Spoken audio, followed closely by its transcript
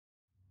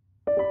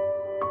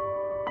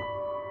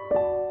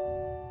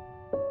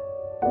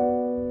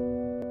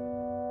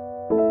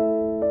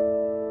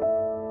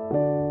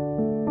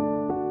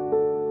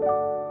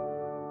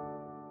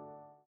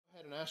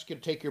ask you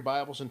to take your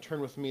Bibles and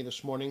turn with me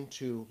this morning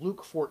to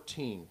Luke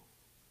 14.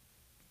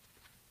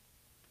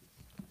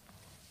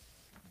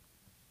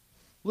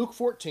 Luke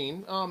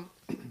 14.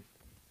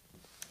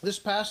 This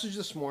passage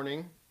this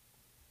morning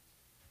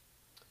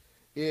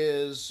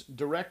is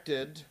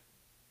directed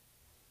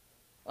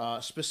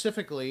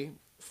specifically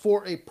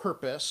for a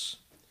purpose,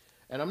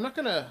 and I'm not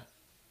going to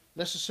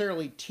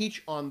necessarily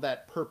teach on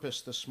that purpose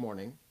this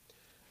morning,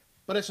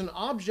 but it's an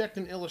object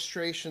and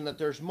illustration that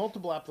there's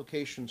multiple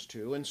applications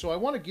to, and so I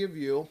want to give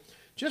you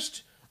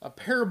just a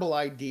parable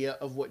idea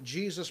of what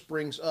Jesus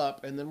brings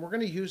up, and then we're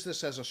going to use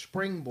this as a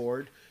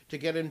springboard to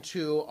get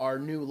into our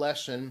new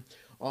lesson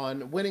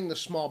on winning the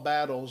small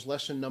battles,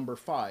 lesson number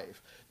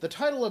 5. The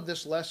title of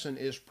this lesson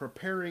is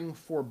Preparing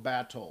for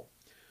Battle.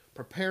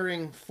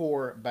 Preparing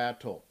for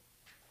Battle.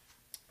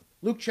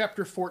 Luke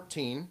chapter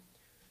 14,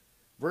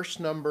 verse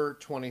number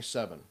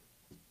 27.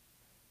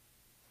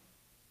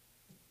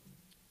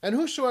 And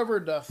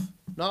whosoever doth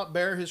not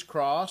bear his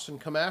cross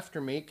and come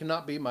after me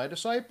cannot be my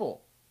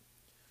disciple.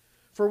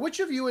 For which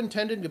of you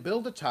intending to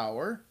build a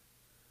tower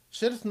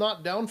sitteth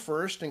not down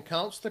first and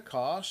counts the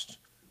cost,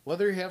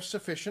 whether he have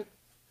sufficient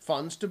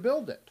funds to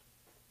build it?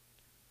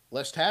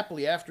 Lest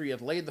haply after he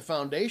hath laid the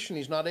foundation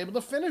he is not able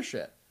to finish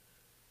it.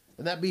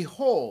 And that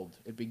behold,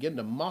 it began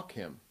to mock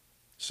him,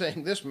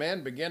 saying, This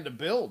man began to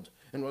build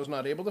and was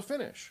not able to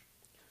finish.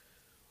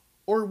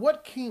 Or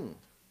what king,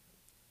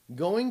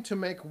 going to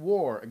make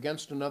war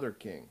against another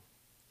king,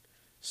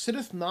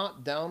 sitteth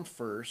not down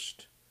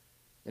first,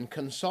 and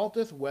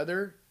consulteth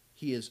whether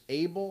he is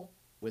able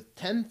with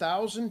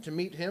 10,000 to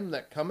meet him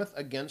that cometh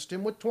against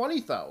him with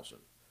 20,000?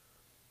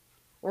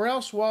 Or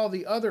else while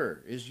the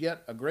other is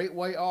yet a great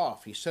way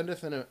off, he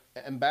sendeth an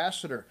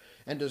ambassador,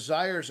 and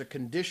desires a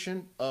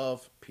condition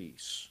of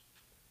peace.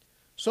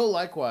 So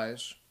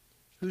likewise,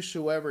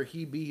 whosoever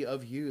he be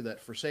of you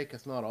that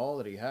forsaketh not all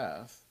that he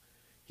hath,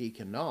 he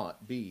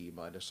cannot be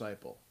my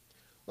disciple.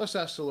 Let's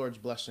ask the Lord's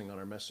blessing on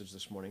our message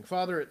this morning.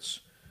 Father, it's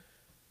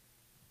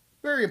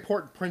very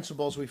important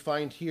principles we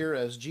find here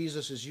as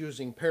Jesus is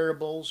using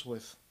parables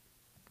with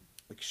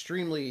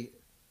extremely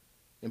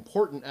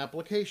important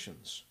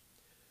applications.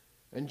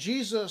 And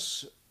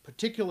Jesus,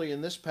 particularly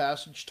in this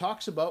passage,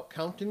 talks about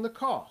counting the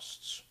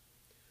costs,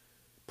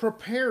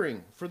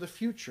 preparing for the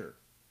future,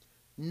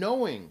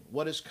 knowing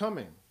what is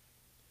coming.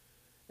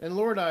 And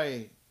Lord,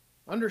 I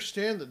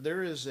understand that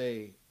there is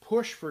a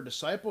push for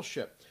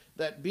discipleship,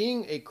 that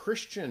being a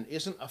Christian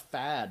isn't a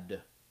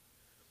fad.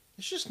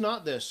 It's just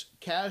not this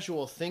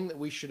casual thing that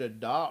we should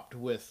adopt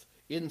with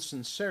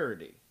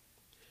insincerity.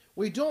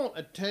 We don't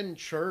attend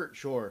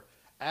church or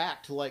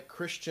act like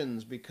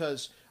Christians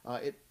because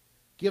it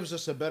gives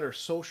us a better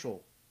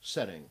social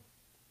setting.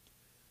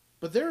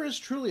 But there is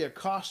truly a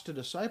cost to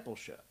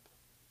discipleship.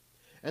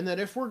 And that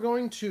if we're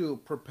going to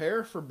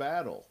prepare for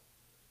battle,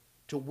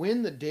 to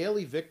win the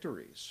daily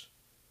victories,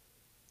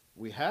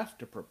 we have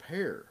to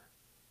prepare.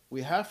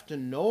 We have to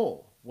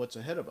know what's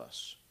ahead of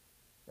us,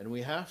 and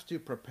we have to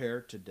prepare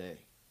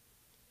today.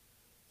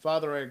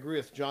 Father, I agree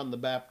with John the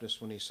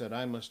Baptist when he said,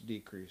 I must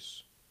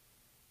decrease,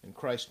 and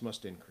Christ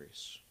must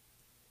increase.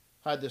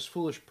 Hide this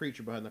foolish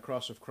preacher behind the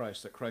cross of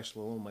Christ, that Christ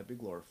alone might be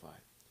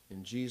glorified.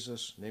 In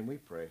Jesus' name we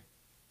pray.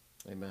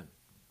 Amen.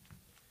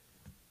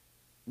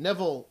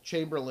 Neville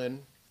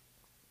Chamberlain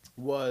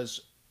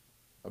was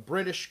a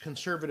British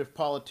conservative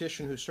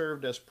politician who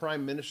served as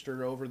Prime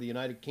Minister over the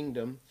United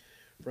Kingdom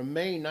from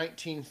May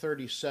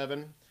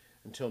 1937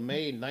 until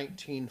May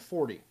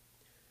 1940.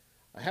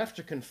 I have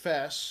to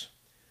confess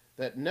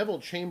that Neville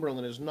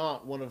Chamberlain is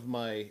not one of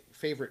my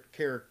favorite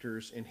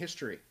characters in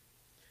history.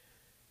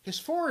 His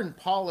foreign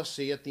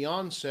policy at the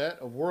onset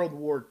of World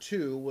War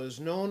II was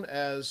known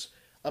as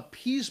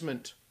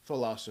appeasement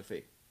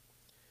philosophy.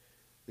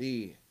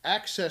 The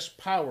Axis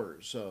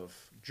powers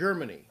of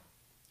Germany,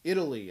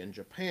 Italy, and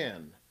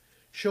Japan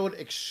showed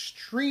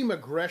extreme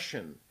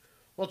aggression,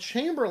 while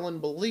Chamberlain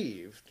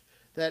believed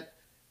that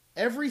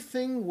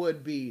everything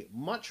would be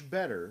much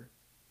better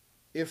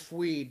if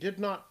we did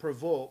not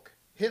provoke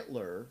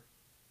Hitler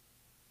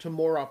to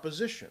more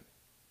opposition.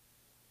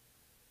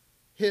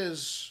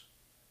 His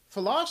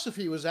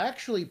philosophy was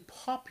actually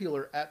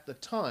popular at the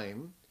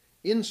time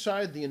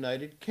inside the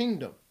United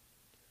Kingdom.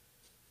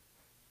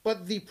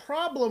 But the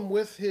problem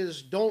with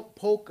his don't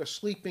poke a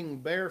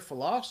sleeping bear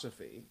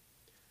philosophy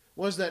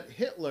was that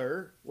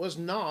Hitler was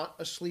not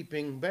a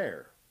sleeping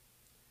bear.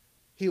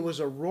 He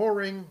was a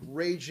roaring,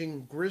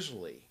 raging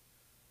grizzly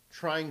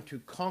trying to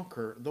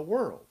conquer the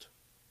world.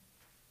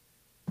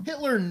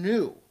 Hitler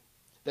knew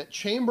that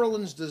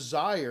Chamberlain's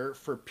desire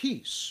for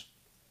peace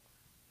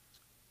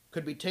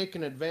could be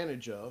taken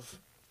advantage of,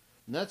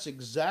 and that's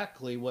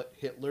exactly what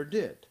Hitler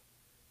did.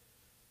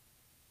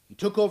 He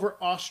took over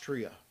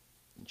Austria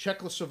and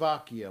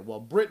Czechoslovakia while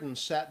Britain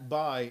sat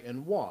by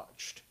and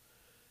watched.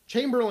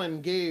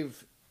 Chamberlain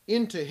gave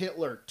in to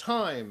Hitler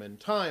time and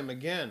time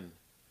again.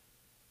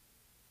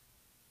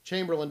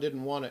 Chamberlain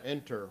didn't want to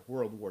enter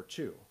World War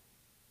II.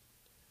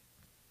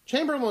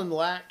 Chamberlain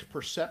lacked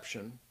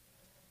perception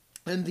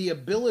and the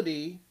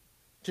ability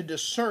to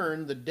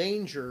discern the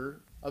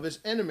danger of his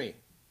enemy.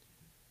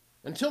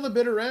 Until the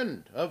bitter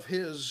end of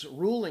his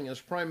ruling as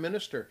prime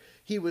minister,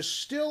 he was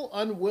still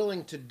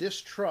unwilling to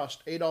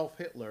distrust Adolf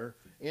Hitler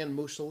and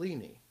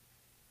Mussolini.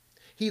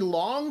 He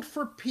longed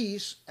for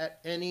peace at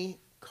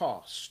any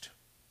cost.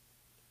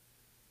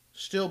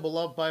 Still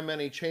beloved by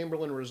many,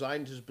 Chamberlain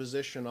resigned his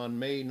position on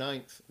May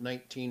 9th,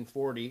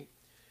 1940.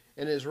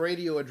 In his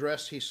radio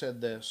address, he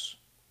said this: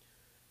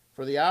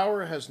 "For the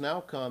hour has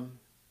now come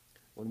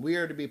when we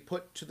are to be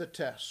put to the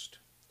test.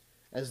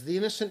 As the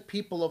innocent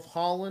people of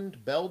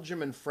Holland,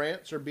 Belgium, and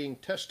France are being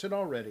tested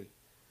already,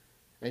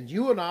 and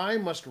you and I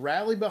must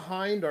rally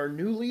behind our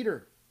new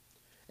leader,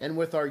 and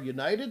with our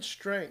united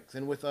strength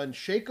and with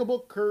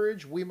unshakable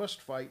courage we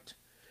must fight,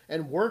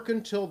 and work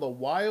until the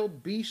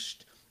wild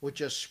beast which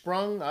has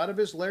sprung out of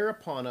his lair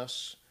upon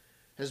us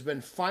has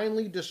been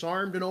finally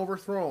disarmed and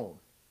overthrown."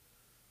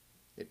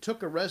 It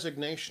took a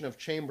resignation of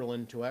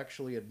Chamberlain to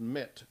actually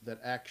admit that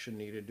action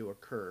needed to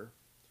occur.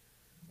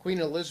 Queen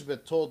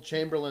Elizabeth told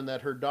Chamberlain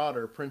that her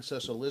daughter,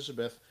 Princess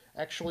Elizabeth,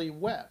 actually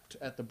wept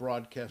at the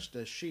broadcast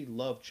as she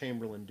loved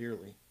Chamberlain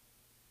dearly.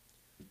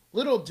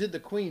 Little did the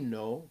Queen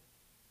know,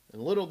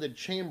 and little did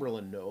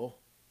Chamberlain know,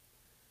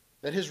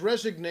 that his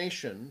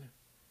resignation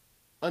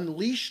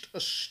unleashed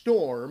a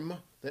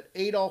storm that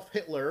Adolf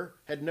Hitler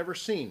had never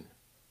seen.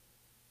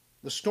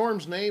 The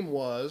storm's name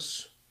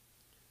was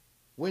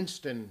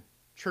Winston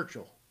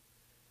Churchill.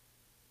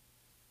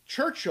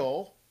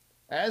 Churchill,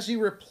 as he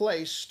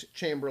replaced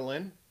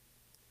Chamberlain,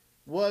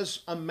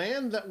 was a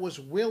man that was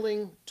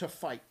willing to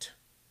fight.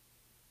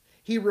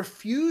 He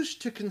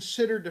refused to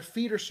consider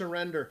defeat or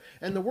surrender,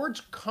 and the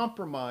words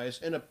compromise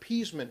and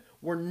appeasement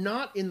were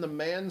not in the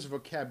man's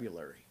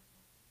vocabulary.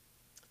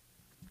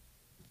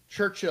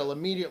 Churchill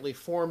immediately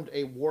formed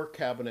a war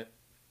cabinet.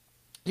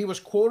 He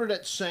was quoted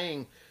as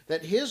saying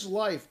that his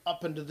life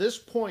up until this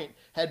point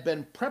had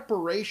been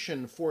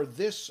preparation for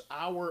this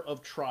hour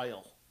of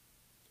trial.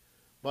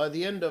 By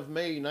the end of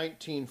May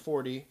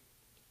 1940,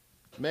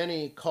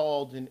 many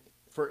called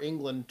for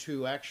England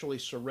to actually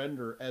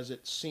surrender, as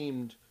it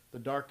seemed the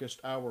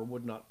darkest hour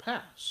would not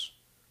pass.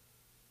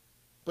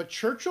 But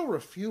Churchill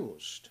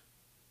refused,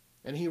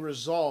 and he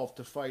resolved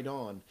to fight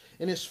on.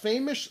 In his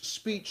famous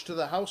speech to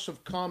the House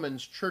of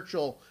Commons,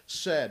 Churchill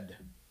said,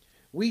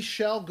 "We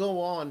shall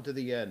go on to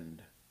the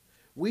end.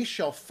 We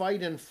shall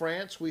fight in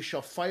France. We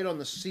shall fight on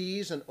the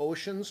seas and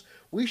oceans.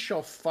 We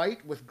shall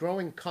fight with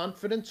growing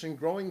confidence and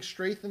growing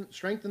strength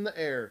in the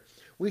air.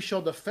 We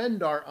shall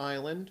defend our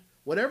island,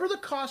 whatever the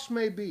cost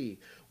may be.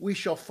 We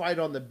shall fight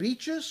on the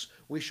beaches.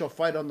 We shall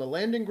fight on the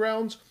landing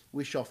grounds.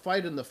 We shall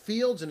fight in the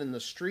fields and in the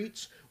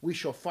streets. We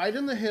shall fight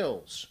in the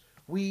hills.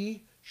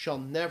 We shall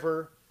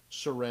never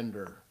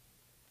surrender."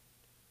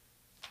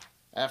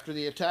 After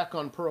the attack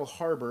on Pearl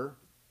Harbor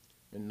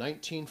in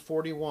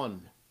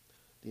 1941,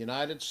 the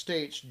United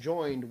States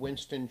joined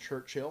Winston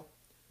Churchill,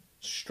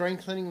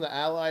 strengthening the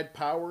Allied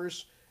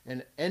powers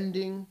and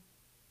ending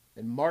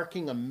and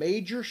marking a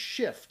major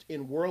shift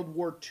in World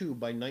War II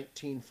by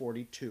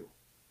 1942.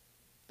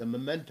 The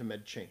momentum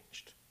had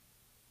changed.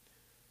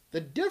 The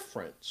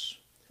difference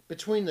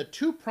between the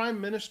two prime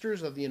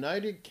ministers of the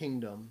United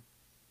Kingdom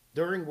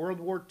during World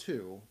War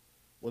II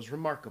was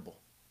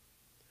remarkable.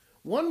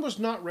 One was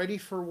not ready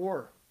for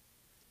war.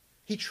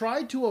 He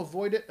tried to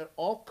avoid it at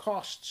all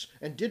costs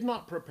and did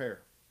not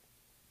prepare.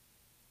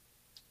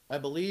 I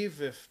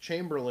believe if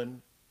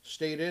Chamberlain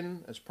stayed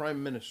in as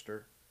prime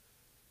minister,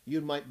 you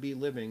might be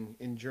living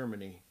in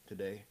Germany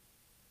today.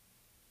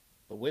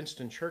 But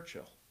Winston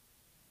Churchill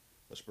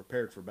was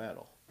prepared for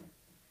battle.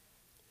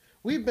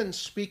 We've been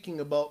speaking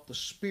about the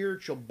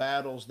spiritual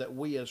battles that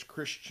we as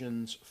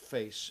Christians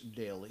face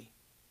daily.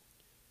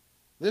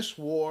 This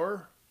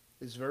war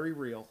is very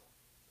real.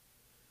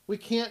 We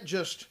can't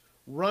just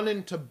run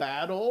into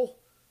battle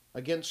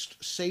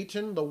against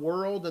Satan, the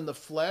world, and the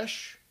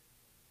flesh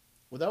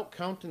without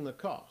counting the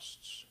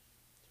costs,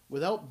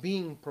 without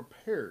being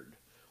prepared,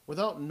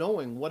 without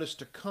knowing what is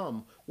to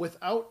come,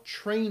 without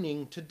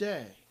training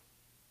today.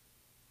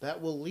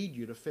 That will lead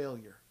you to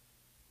failure.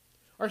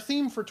 Our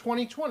theme for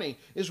 2020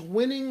 is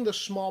winning the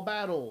small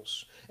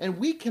battles, and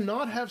we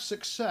cannot have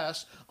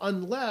success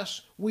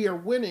unless we are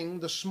winning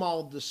the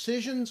small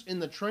decisions in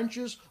the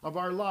trenches of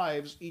our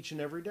lives each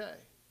and every day.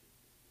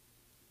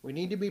 We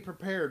need to be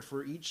prepared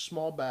for each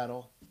small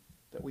battle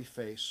that we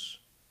face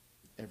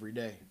every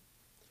day.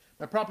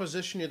 My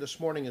proposition to you this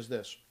morning is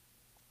this: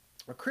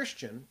 a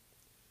Christian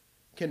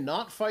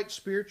cannot fight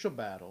spiritual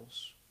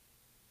battles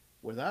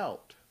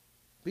without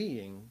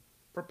being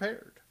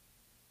prepared.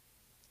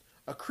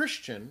 A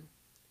Christian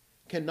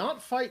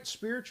cannot fight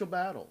spiritual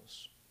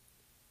battles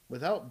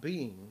without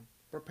being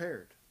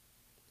prepared.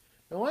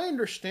 Now, I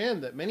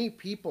understand that many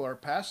people are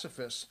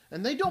pacifists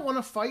and they don't want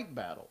to fight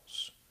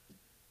battles.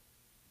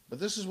 But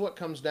this is what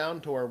comes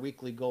down to our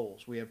weekly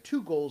goals. We have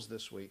two goals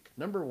this week.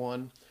 Number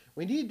one,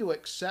 we need to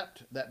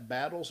accept that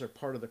battles are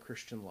part of the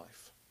Christian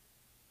life.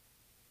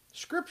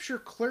 Scripture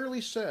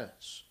clearly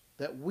says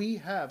that we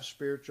have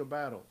spiritual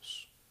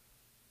battles.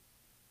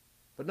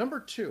 But number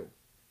two,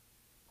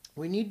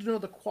 we need to know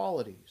the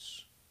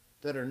qualities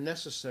that are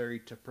necessary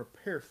to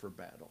prepare for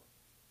battle.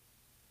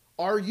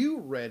 Are you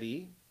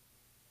ready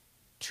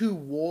to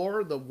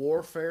war the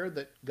warfare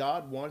that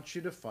God wants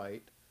you to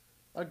fight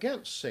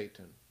against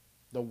Satan,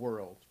 the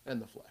world,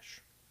 and the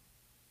flesh?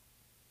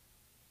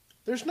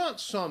 There's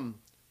not some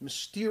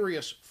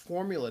mysterious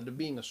formula to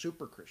being a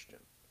super Christian.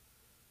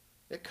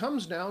 It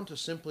comes down to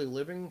simply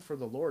living for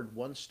the Lord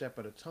one step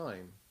at a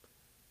time,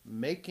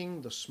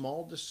 making the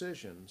small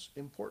decisions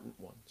important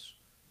ones.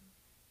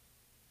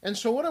 And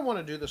so what I want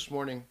to do this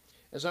morning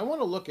is I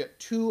want to look at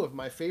two of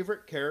my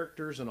favorite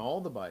characters in all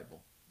the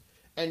Bible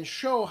and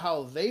show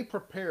how they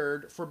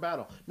prepared for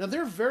battle. Now,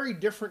 they're very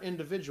different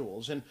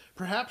individuals, and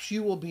perhaps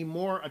you will be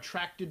more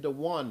attracted to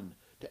one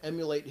to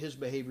emulate his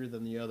behavior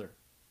than the other.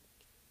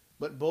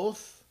 But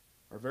both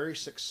are very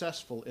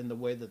successful in the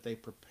way that they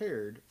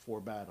prepared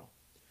for battle.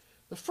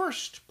 The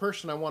first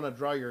person I want to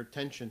draw your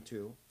attention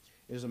to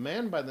is a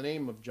man by the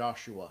name of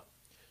Joshua.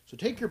 So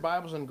take your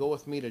Bibles and go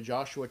with me to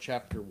Joshua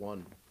chapter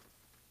 1.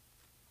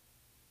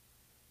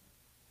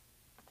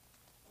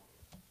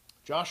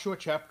 Joshua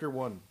chapter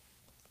 1.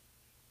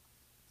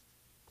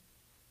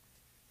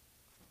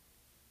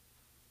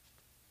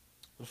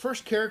 The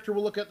first character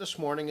we'll look at this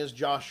morning is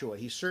Joshua.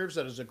 He serves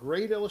as a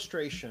great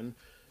illustration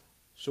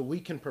so we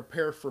can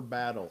prepare for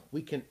battle.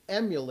 We can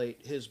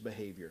emulate his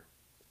behavior.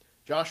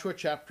 Joshua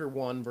chapter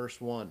 1,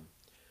 verse 1.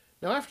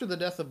 Now after the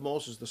death of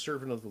Moses, the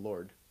servant of the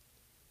Lord,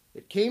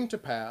 it came to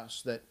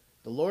pass that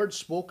the Lord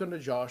spoke unto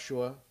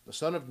Joshua, the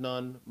son of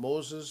Nun,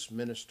 Moses'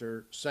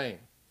 minister, saying,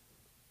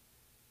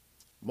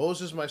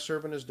 Moses, my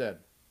servant, is dead.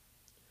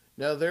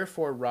 Now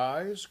therefore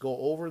rise, go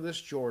over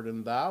this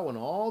Jordan, thou and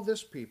all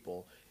this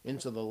people,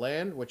 into the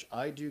land which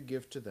I do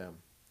give to them,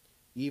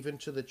 even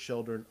to the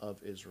children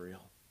of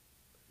Israel.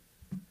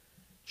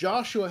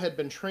 Joshua had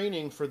been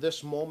training for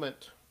this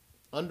moment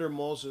under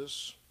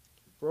Moses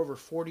for over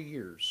 40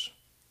 years.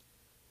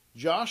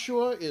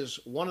 Joshua is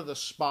one of the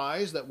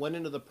spies that went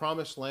into the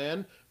promised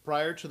land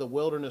prior to the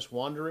wilderness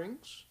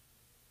wanderings.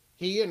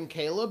 He and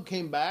Caleb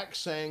came back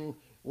saying,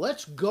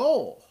 let's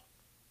go.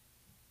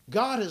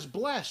 God has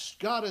blessed.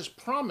 God has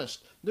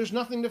promised. There's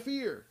nothing to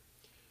fear.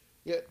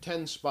 Yet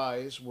 10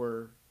 spies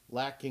were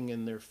lacking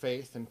in their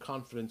faith and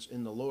confidence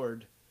in the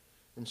Lord.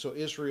 And so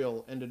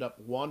Israel ended up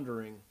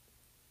wandering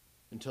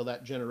until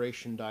that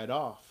generation died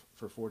off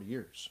for 40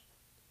 years.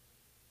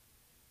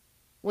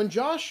 When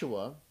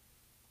Joshua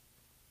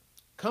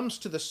comes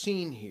to the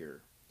scene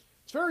here,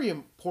 it's very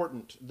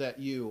important that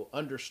you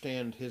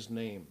understand his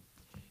name.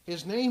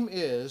 His name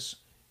is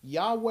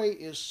Yahweh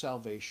is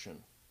Salvation.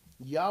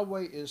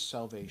 Yahweh is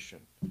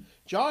Salvation.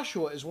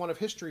 Joshua is one of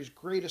history's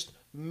greatest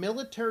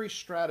military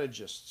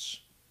strategists.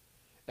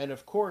 And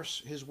of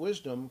course, his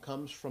wisdom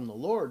comes from the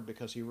Lord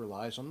because he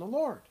relies on the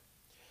Lord.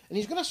 And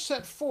he's going to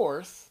set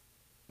forth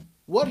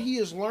what he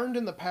has learned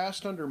in the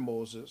past under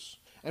Moses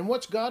and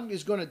what God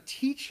is going to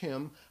teach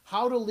him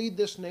how to lead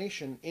this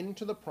nation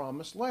into the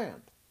promised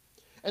land.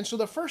 And so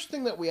the first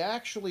thing that we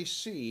actually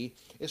see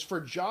is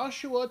for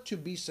Joshua to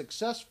be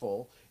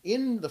successful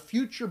in the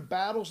future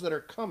battles that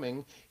are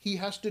coming, he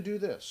has to do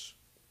this: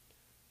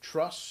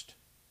 trust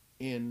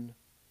in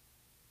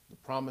the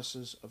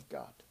promises of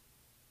God.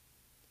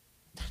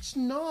 That's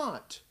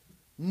not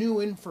new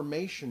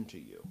information to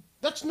you.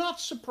 That's not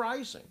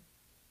surprising.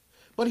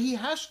 But he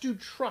has to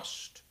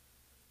trust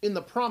in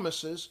the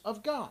promises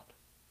of God.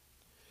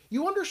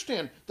 You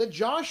understand that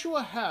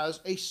Joshua has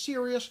a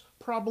serious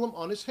problem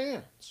on his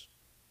hands.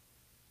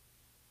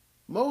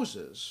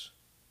 Moses,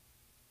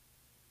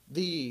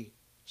 the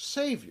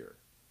Savior,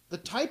 the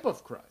type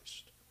of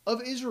Christ,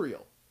 of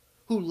Israel,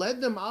 who led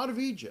them out of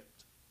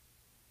Egypt,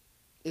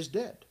 is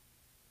dead.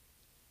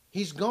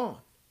 He's gone.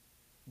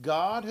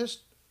 God has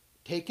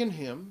taken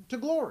him to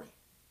glory.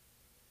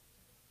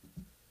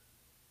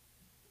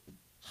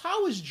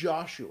 How is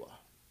Joshua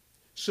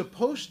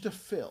supposed to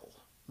fill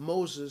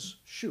Moses'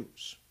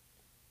 shoes?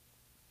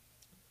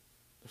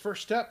 The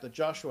first step that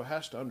Joshua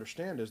has to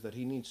understand is that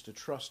he needs to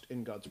trust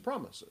in God's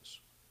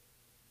promises.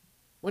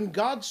 When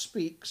God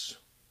speaks,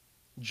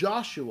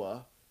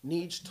 Joshua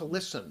needs to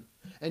listen,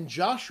 and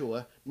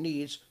Joshua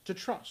needs to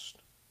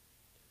trust.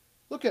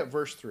 Look at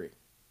verse 3.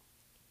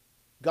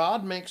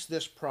 God makes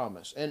this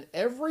promise, and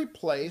every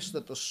place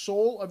that the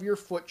sole of your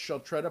foot shall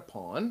tread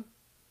upon,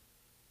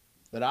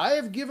 that I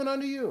have given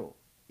unto you,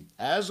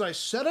 as I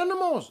said unto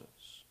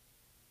Moses,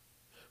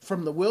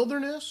 from the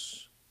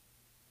wilderness,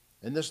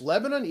 and this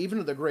Lebanon, even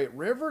to the great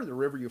river, the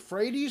river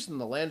Euphrates, and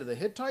the land of the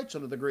Hittites,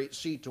 under the great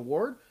sea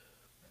toward,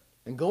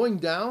 and going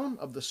down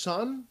of the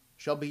sun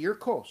shall be your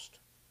coast.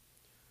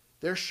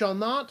 There shall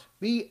not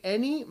be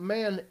any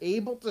man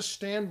able to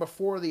stand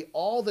before thee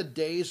all the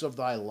days of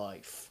thy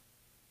life.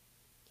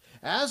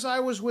 As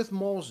I was with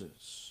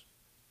Moses,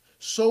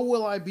 so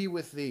will I be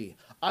with thee.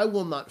 I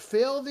will not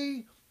fail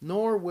thee,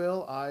 nor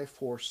will I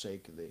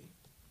forsake thee.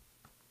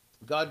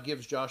 God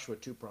gives Joshua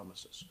two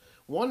promises.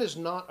 One is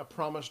not a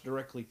promise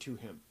directly to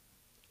him.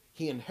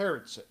 He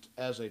inherits it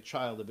as a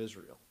child of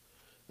Israel.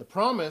 The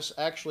promise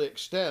actually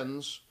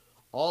extends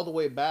all the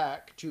way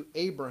back to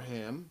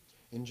Abraham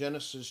in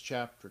Genesis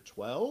chapter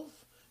 12,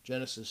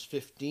 Genesis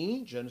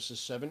 15, Genesis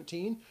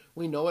 17.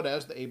 We know it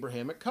as the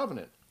Abrahamic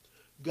covenant.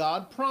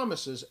 God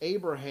promises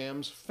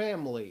Abraham's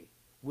family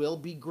will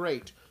be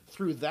great.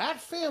 Through that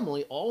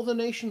family, all the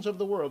nations of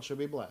the world shall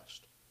be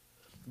blessed.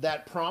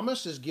 That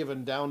promise is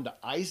given down to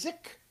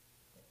Isaac,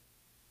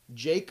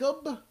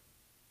 Jacob.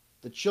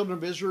 The children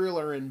of Israel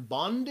are in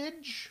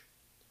bondage.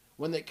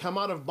 When they come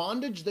out of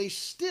bondage, they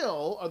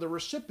still are the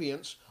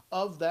recipients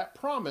of that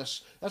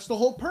promise. That's the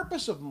whole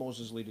purpose of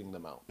Moses leading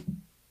them out.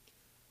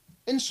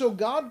 And so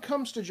God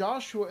comes to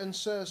Joshua and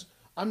says,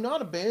 I'm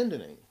not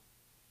abandoning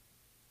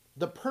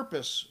the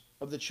purpose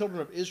of the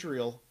children of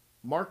Israel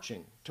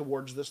marching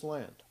towards this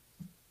land.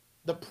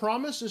 The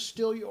promise is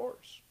still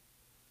yours.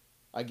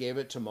 I gave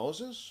it to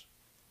Moses,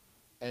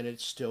 and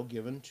it's still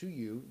given to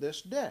you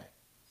this day.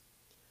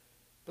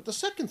 But the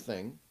second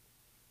thing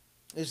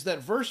is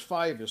that verse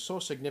 5 is so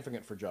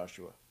significant for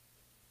Joshua.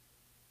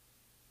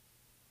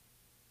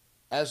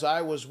 As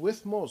I was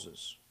with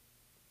Moses,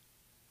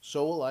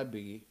 so will I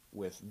be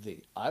with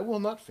thee. I will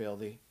not fail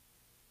thee,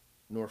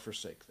 nor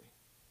forsake thee.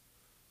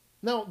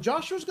 Now,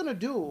 Joshua's going to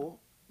do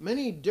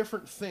many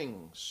different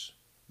things.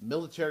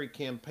 Military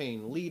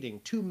campaign leading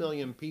 2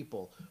 million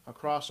people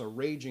across a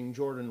raging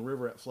Jordan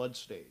River at flood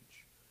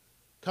stage.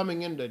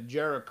 Coming into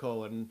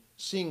Jericho and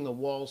seeing the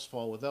walls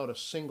fall without a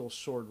single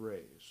sword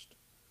raised.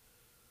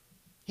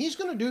 He's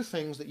going to do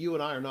things that you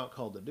and I are not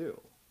called to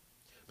do.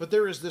 But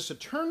there is this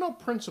eternal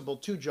principle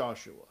to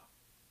Joshua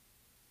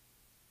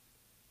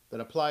that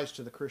applies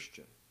to the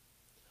Christian.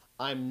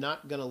 I'm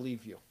not going to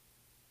leave you.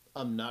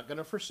 I'm not going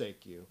to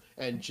forsake you.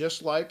 And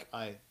just like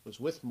I was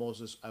with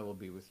Moses, I will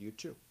be with you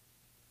too.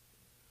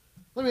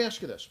 Let me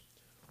ask you this.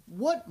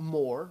 What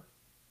more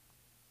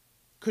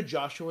could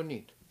Joshua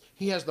need?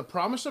 He has the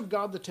promise of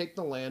God to take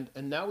the land,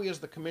 and now he has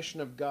the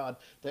commission of God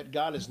that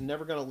God is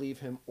never going to leave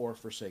him or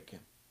forsake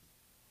him.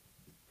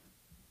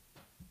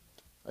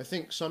 I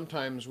think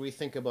sometimes we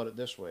think about it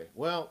this way.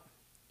 Well,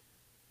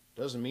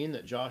 doesn't mean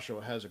that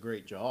Joshua has a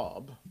great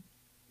job.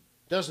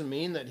 Doesn't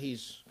mean that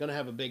he's going to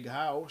have a big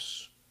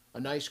house, a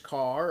nice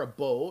car, a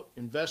boat,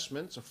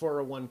 investments, a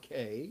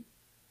 401k.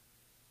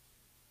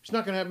 He's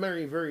not going to have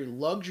very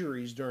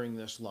luxuries during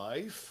this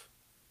life.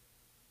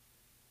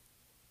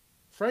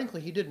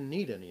 Frankly, he didn't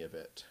need any of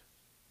it.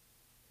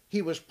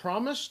 He was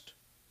promised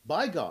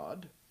by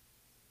God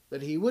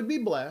that he would be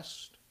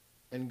blessed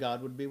and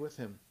God would be with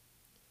him.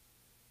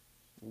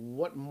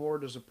 What more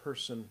does a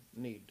person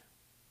need?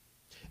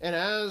 And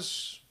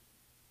as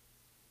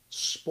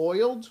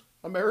spoiled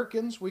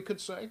Americans, we could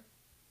say,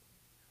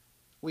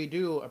 we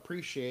do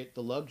appreciate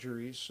the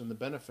luxuries and the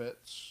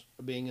benefits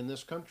of being in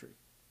this country.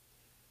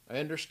 I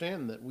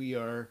understand that we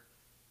are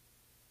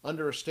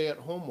under a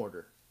stay-at-home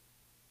order,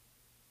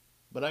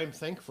 but I'm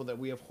thankful that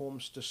we have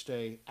homes to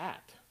stay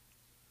at.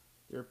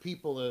 There are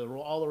people that are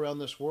all around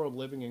this world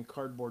living in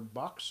cardboard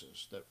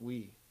boxes that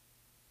we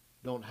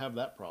don't have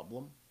that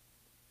problem.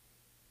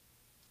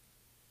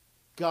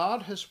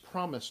 God has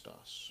promised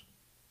us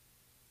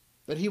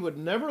that he would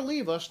never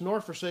leave us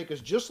nor forsake us,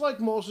 just like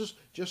Moses,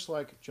 just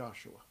like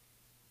Joshua.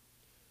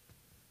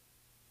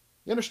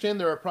 You understand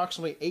there are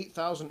approximately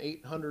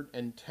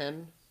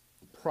 8,810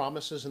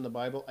 promises in the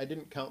Bible. I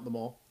didn't count them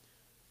all.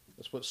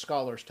 That's what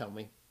scholars tell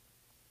me.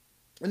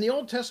 In the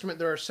Old Testament,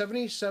 there are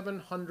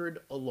 7,700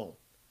 alone.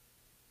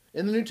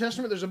 In the New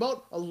Testament, there's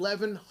about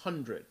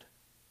 1,100.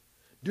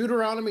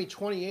 Deuteronomy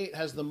 28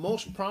 has the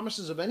most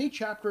promises of any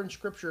chapter in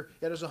Scripture.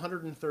 It has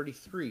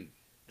 133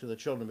 to the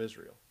children of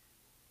Israel.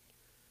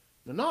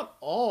 Now, not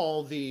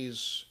all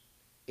these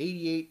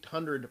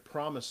 8,800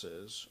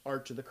 promises are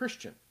to the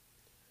Christian.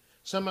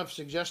 Some have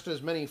suggested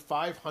as many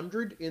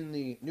 500 in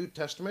the New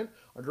Testament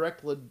are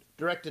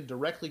directed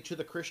directly to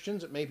the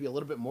Christians. It may be a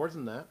little bit more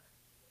than that.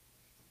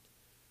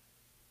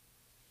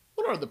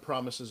 What are the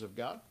promises of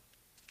God?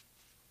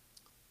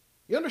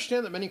 You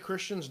understand that many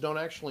Christians don't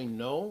actually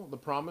know the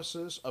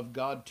promises of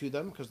God to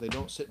them because they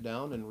don't sit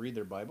down and read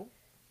their Bible.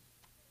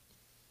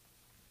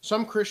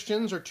 Some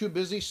Christians are too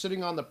busy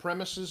sitting on the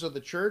premises of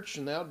the church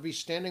and they ought to be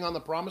standing on the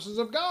promises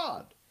of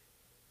God.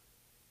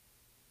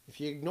 If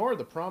you ignore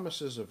the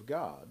promises of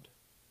God,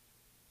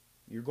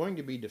 you're going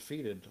to be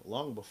defeated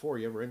long before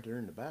you ever enter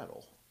into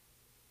battle.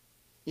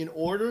 In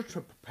order to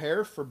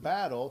prepare for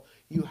battle,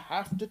 you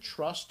have to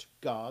trust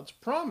God's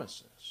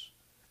promises.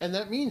 And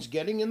that means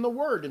getting in the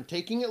Word and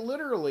taking it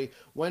literally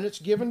when it's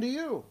given to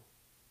you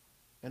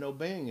and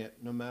obeying it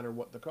no matter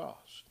what the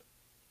cost.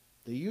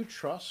 Do you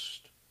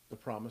trust the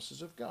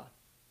promises of God?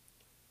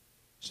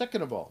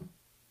 Second of all,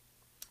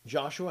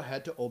 Joshua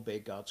had to obey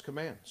God's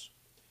commands.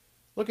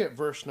 Look at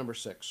verse number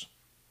 6.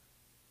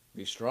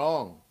 Be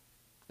strong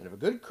and of a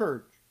good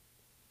courage,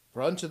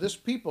 for unto this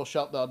people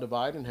shalt thou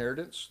divide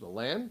inheritance, the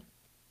land,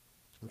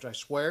 which I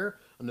swear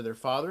unto their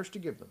fathers to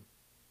give them.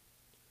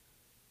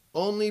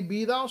 Only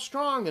be thou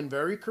strong and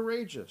very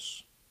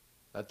courageous,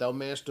 that thou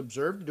mayest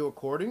observe to do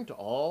according to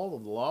all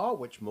of the law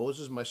which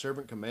Moses my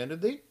servant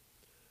commanded thee.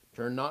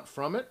 Turn not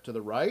from it to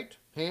the right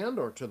hand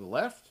or to the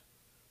left,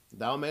 that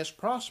thou mayest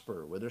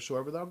prosper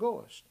whithersoever thou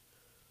goest.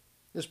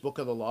 This book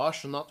of the law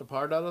shall not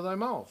depart out of thy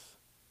mouth,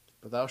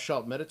 but thou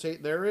shalt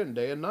meditate therein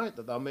day and night,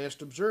 that thou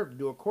mayest observe to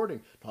do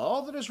according to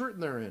all that is written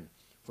therein.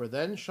 For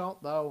then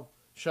thou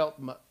shalt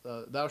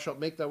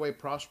make thy way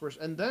prosperous,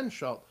 and then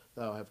shalt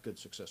thou have good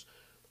success.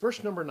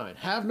 Verse number 9,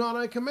 have not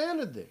I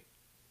commanded thee?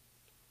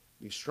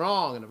 Be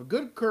strong and of a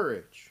good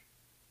courage.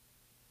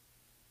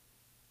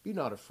 Be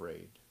not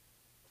afraid,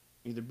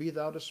 neither be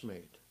thou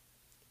dismayed.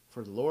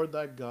 For the Lord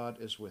thy God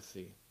is with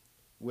thee,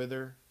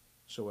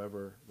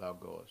 whithersoever thou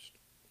goest.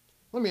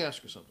 Let me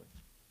ask you something.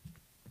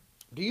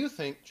 Do you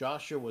think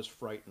Joshua was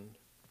frightened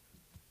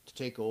to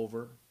take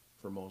over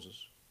for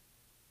Moses?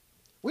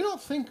 We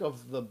don't think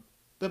of the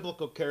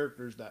biblical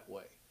characters that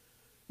way.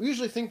 We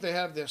usually think they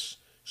have this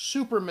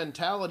super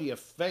mentality of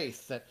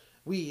faith that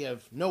we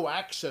have no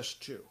access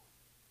to.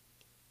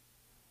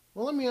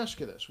 Well, let me ask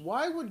you this.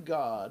 Why would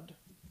God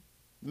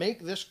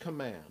make this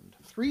command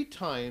 3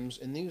 times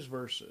in these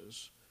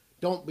verses?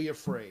 Don't be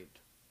afraid.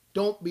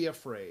 Don't be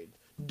afraid.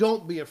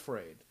 Don't be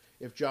afraid,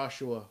 if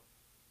Joshua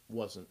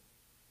wasn't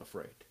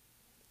afraid.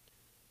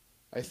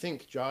 I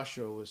think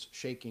Joshua was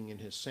shaking in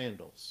his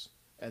sandals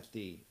at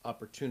the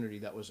opportunity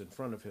that was in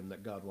front of him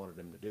that God wanted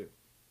him to do.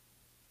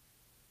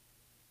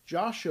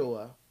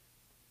 Joshua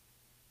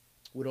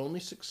would only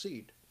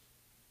succeed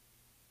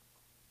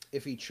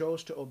if he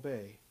chose to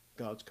obey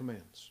God's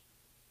commands.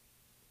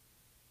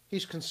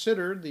 He's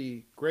considered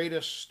the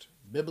greatest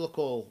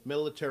biblical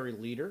military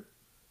leader.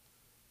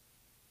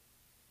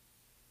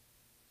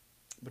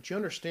 But you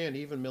understand,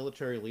 even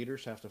military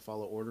leaders have to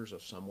follow orders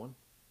of someone.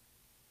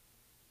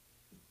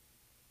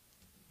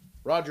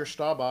 Roger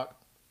Staubach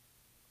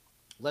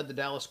led the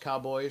Dallas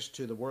Cowboys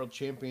to the World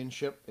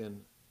Championship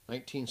in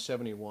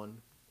 1971.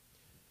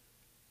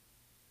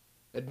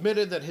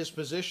 Admitted that his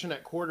position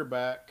at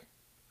quarterback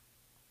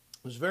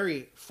was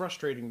very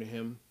frustrating to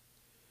him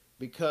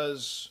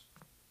because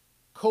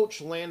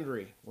Coach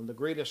Landry, one of the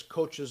greatest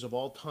coaches of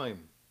all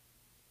time,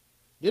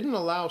 didn't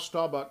allow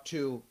Staubach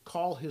to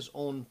call his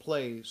own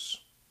plays.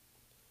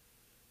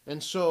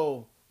 And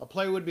so a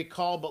play would be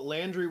called, but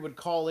Landry would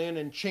call in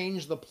and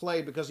change the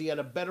play because he had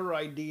a better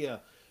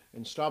idea.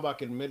 And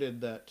Staubach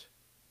admitted that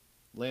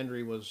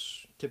Landry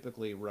was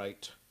typically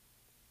right.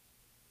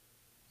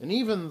 And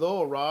even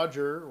though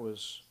Roger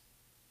was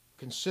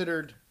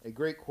considered a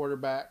great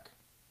quarterback,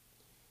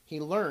 he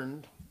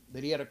learned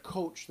that he had a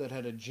coach that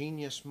had a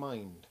genius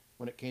mind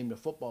when it came to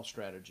football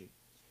strategy.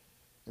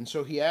 And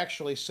so he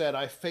actually said,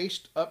 I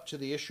faced up to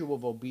the issue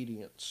of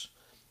obedience.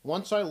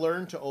 Once I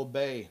learned to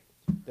obey,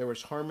 there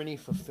was harmony,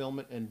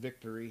 fulfillment, and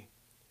victory,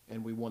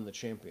 and we won the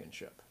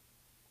championship.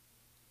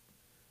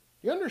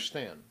 You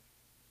understand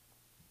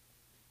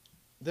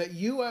that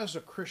you as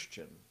a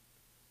Christian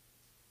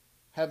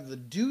have the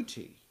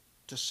duty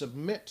to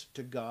submit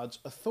to God's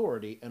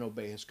authority and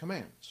obey his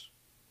commands.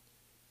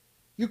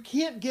 You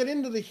can't get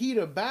into the heat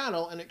of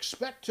battle and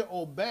expect to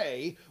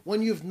obey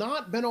when you've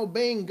not been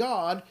obeying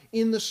God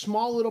in the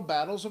small little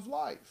battles of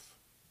life.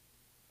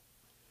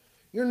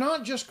 You're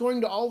not just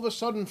going to all of a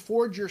sudden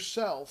forge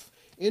yourself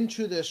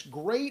into this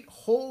great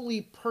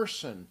holy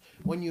person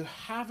when you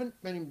haven't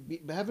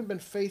been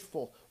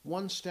faithful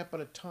one step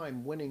at a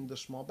time winning the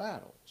small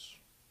battles.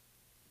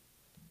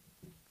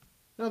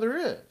 Now there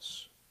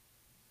is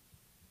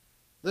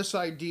this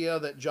idea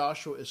that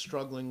Joshua is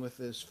struggling with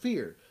is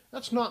fear.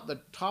 That's not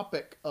the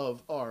topic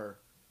of our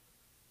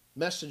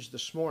message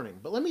this morning,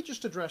 but let me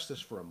just address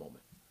this for a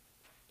moment.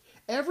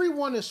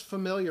 Everyone is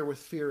familiar with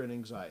fear and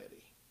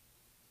anxiety.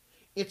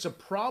 It's a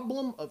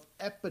problem of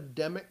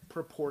epidemic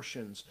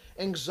proportions.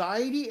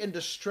 Anxiety and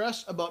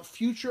distress about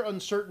future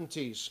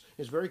uncertainties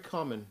is very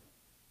common.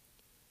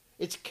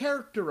 It's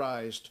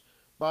characterized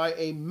by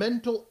a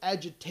mental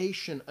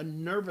agitation, a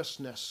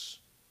nervousness,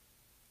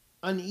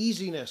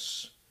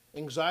 uneasiness.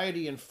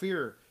 Anxiety and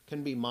fear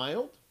can be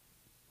mild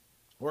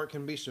or it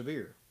can be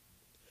severe.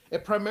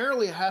 It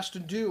primarily has to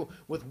do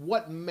with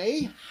what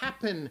may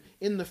happen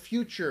in the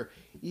future.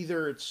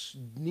 Either it's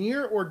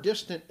near or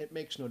distant, it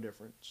makes no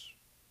difference.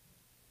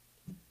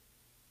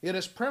 Yet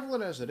as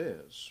prevalent as it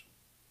is,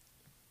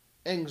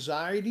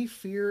 anxiety,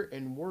 fear,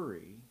 and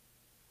worry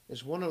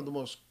is one of the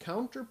most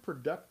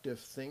counterproductive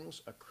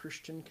things a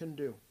Christian can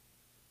do.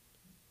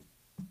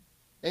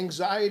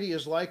 Anxiety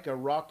is like a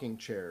rocking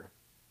chair.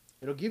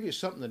 It'll give you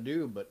something to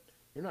do, but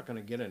you're not going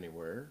to get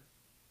anywhere.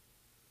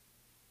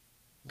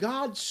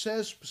 God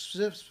says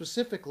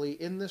specifically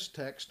in this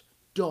text,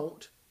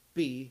 don't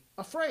be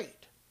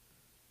afraid.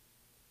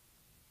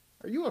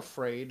 Are you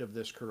afraid of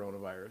this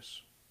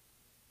coronavirus?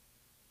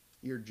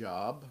 Your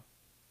job?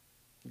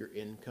 Your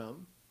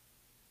income?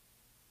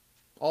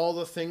 All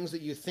the things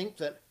that you think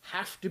that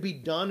have to be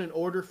done in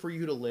order for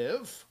you to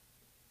live?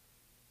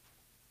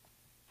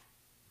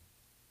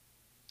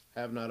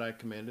 Have not I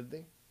commanded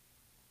thee?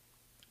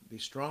 Be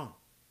strong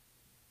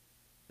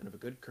and of a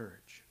good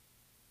courage.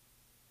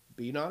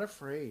 Be not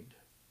afraid,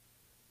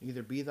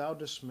 neither be thou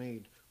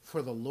dismayed,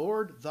 for the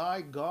Lord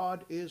thy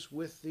God is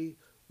with thee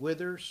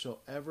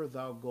whithersoever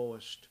thou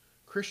goest.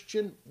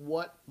 Christian,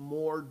 what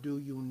more do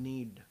you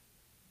need?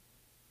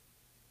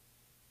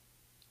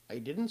 I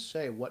didn't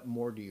say what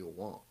more do you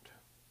want.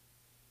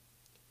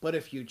 But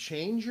if you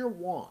change your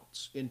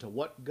wants into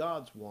what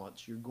God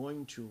wants, you're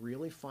going to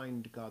really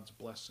find God's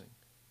blessing.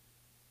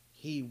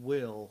 He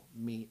will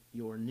meet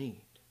your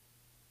need.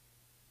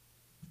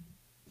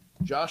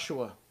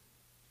 Joshua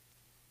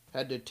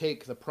had to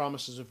take the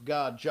promises of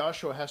God.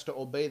 Joshua has to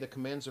obey the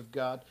commands of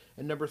God.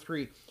 And number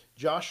 3,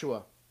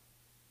 Joshua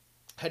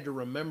had to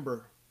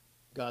remember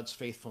God's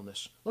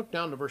faithfulness. Look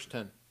down to verse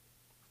 10.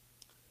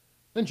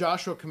 Then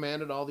Joshua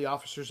commanded all the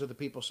officers of the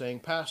people, saying,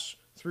 pass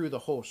through the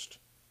host,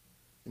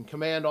 and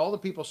command all the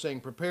people, saying,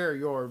 prepare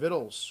your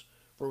victuals,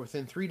 for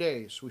within 3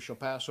 days we shall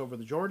pass over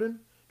the Jordan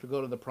to go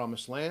to the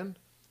promised land,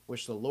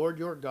 which the Lord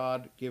your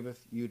God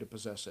giveth you to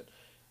possess it.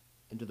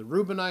 And to the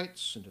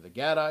Reubenites, and to the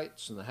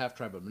Gadites, and the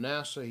half-tribe of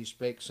Manasseh, he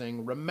spake,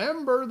 saying,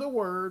 remember the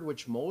word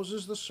which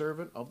Moses the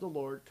servant of the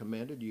Lord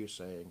commanded you,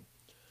 saying,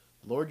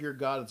 the Lord your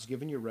God hath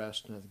given you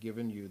rest, and hath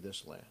given you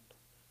this land.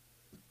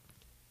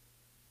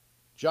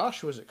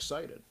 Joshua is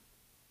excited,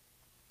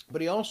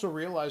 but he also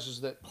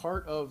realizes that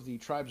part of the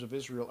tribes of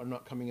Israel are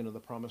not coming into the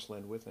promised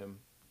land with him.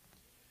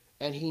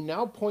 And he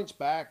now points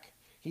back.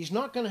 He's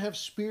not going to have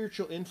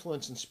spiritual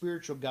influence and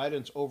spiritual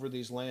guidance over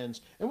these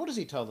lands. And what does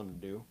he tell them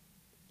to do?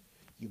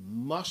 You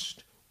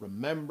must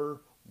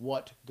remember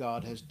what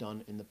God has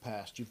done in the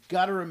past. You've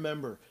got to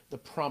remember the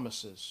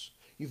promises.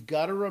 You've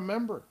got to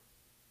remember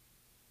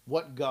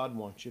what God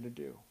wants you to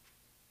do.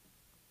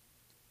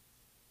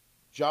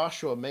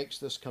 Joshua makes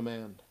this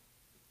command.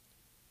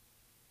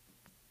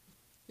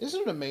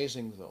 Isn't it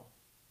amazing, though?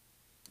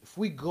 If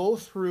we go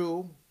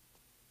through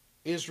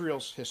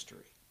Israel's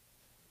history,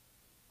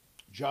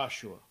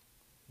 Joshua,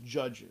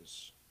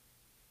 Judges,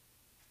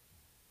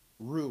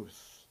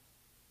 Ruth,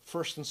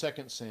 1st and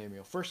 2nd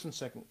Samuel, 1st and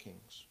 2nd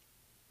Kings.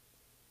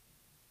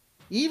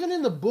 Even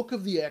in the book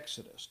of the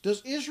Exodus,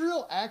 does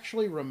Israel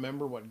actually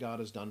remember what God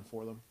has done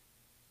for them?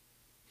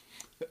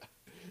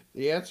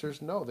 The answer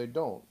is no, they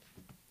don't.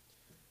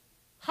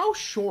 How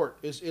short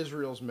is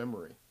Israel's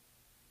memory?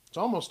 It's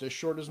almost as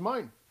short as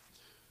mine.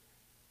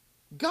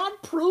 God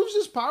proves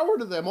his power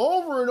to them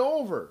over and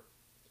over.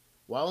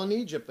 While in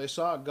Egypt, they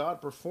saw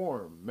God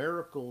perform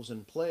miracles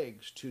and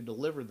plagues to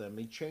deliver them.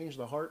 He changed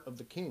the heart of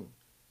the king,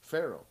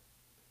 Pharaoh.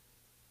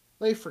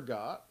 They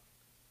forgot.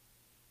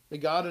 They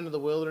got into the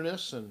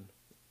wilderness and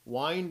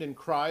whined and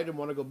cried and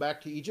want to go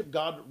back to Egypt.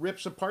 God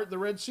rips apart the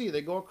Red Sea.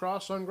 They go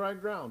across on dry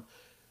ground.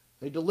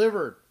 They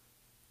delivered.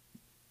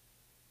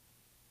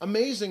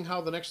 Amazing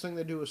how the next thing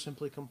they do is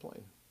simply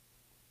complain.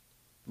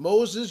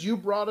 Moses, you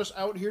brought us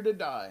out here to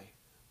die.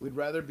 We'd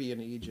rather be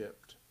in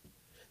Egypt.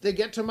 They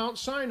get to Mount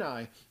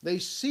Sinai. They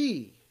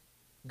see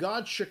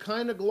God's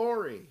Shekinah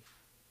glory,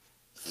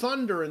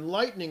 thunder and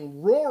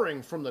lightning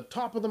roaring from the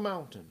top of the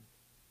mountain.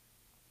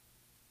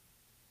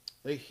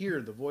 They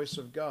hear the voice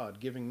of God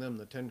giving them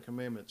the 10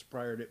 Commandments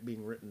prior to it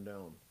being written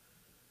down.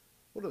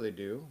 What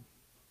do?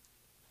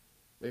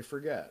 They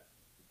forget,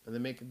 and they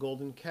make a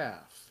golden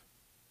calf.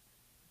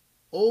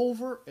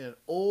 Over and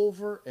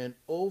over and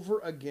over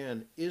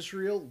again,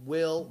 Israel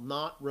will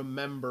not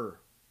remember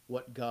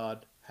what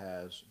God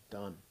has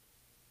done.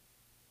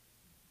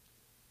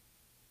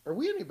 Are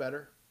we any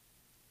better?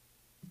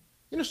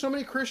 You know, so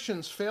many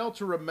Christians fail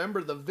to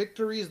remember the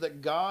victories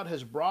that God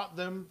has brought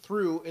them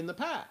through in the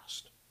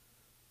past.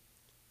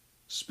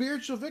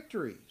 Spiritual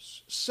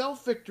victories,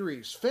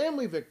 self-victories,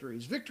 family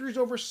victories, victories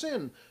over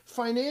sin,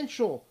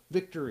 financial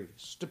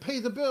victories to pay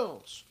the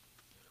bills,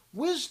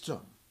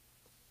 wisdom,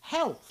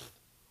 health,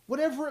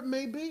 whatever it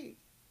may be.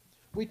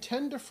 We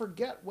tend to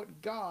forget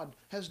what God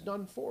has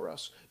done for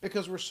us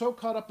because we're so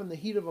caught up in the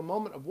heat of a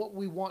moment of what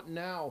we want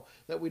now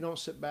that we don't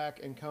sit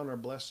back and count our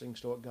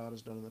blessings to what God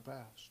has done in the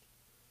past.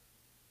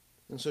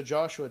 And so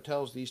Joshua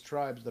tells these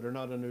tribes that are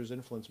not under his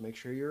influence, make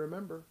sure you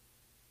remember.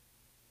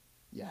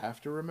 You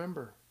have to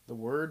remember the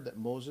word that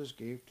Moses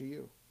gave to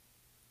you.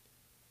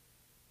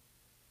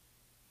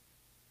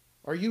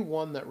 Are you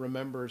one that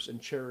remembers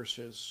and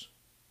cherishes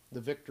the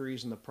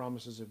victories and the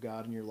promises of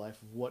God in your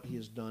life, of what he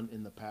has done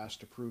in the past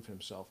to prove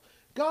himself?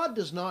 God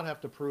does not have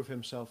to prove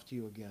himself to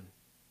you again,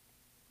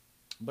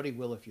 but he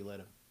will if you let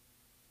him.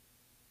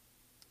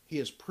 He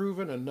has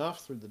proven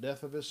enough through the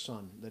death of his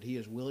son that he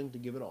is willing to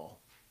give it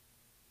all.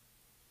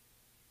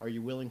 Are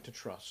you willing to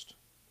trust?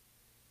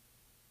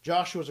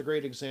 Joshua is a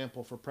great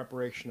example for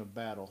preparation of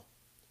battle.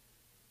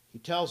 He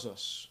tells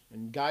us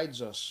and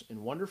guides us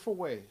in wonderful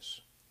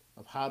ways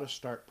of how to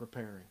start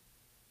preparing.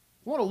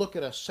 I want to look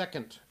at a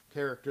second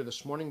character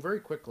this morning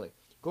very quickly.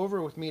 Go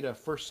over with me to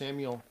 1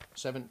 Samuel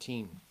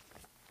 17.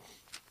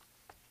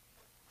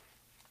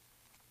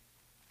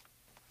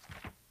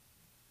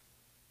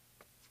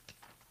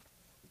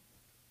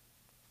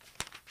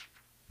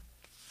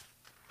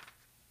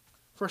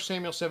 First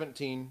Samuel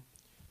 17,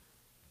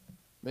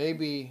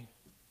 maybe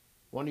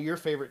one of your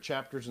favorite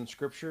chapters in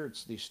Scripture.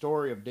 It's the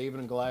story of David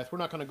and Goliath. We're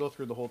not going to go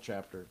through the whole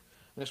chapter.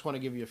 I just want to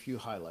give you a few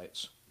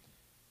highlights.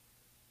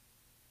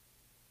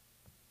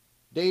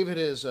 David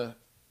is a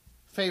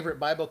favorite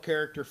Bible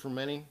character for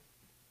many.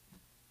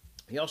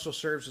 He also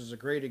serves as a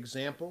great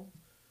example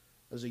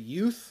as a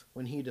youth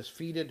when he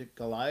defeated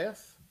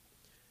Goliath.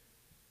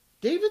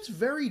 David's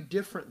very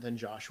different than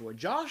Joshua.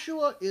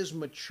 Joshua is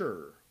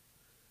mature.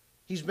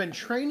 He's been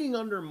training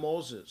under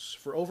Moses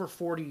for over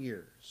 40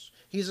 years.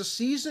 He's a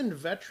seasoned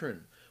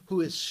veteran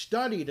who has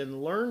studied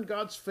and learned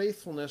God's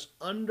faithfulness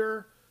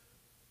under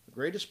the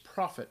greatest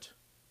prophet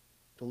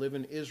to live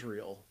in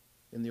Israel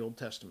in the Old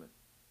Testament.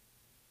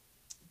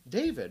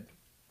 David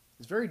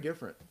is very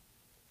different.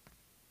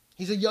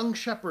 He's a young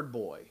shepherd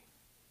boy.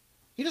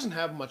 He doesn't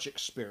have much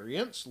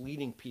experience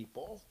leading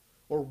people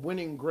or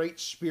winning great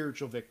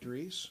spiritual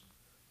victories.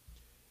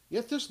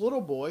 Yet this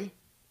little boy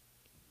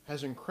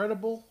has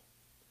incredible,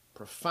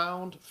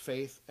 profound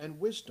faith and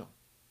wisdom.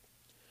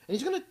 And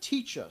he's going to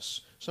teach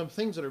us some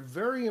things that are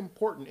very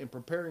important in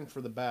preparing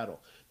for the battle.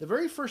 The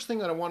very first thing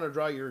that I want to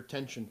draw your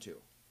attention to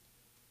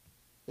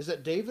is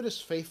that David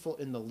is faithful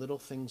in the little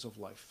things of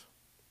life.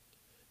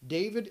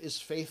 David is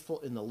faithful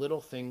in the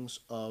little things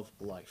of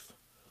life.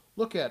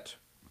 Look at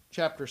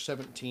chapter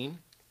 17,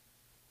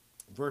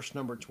 verse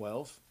number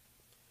 12.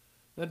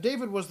 Now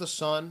David was the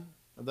son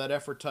of that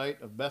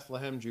Ephrathite of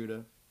Bethlehem,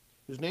 Judah,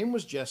 whose name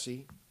was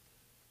Jesse.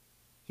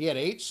 He had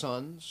 8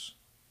 sons.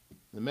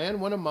 The man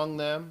went among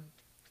them,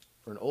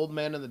 for an old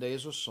man in the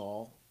days of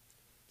Saul.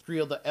 3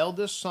 of the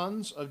eldest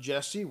sons of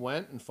Jesse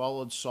went and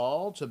followed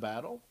Saul to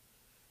battle.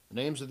 The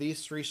names of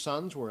these 3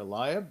 sons were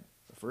Eliab,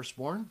 the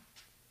firstborn,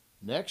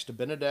 next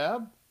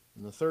Abinadab,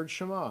 and the third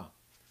Shammah.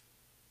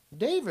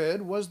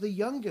 David was the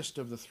youngest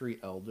of the 3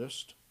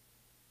 eldest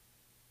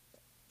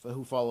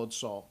who followed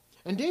Saul.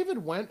 And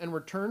David went and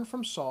returned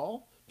from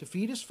Saul to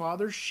feed his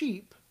father's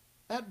sheep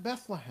at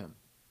Bethlehem.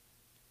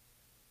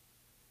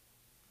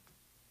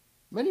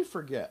 Many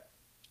forget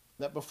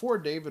that before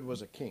David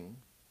was a king,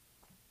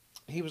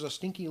 he was a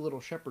stinky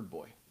little shepherd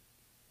boy.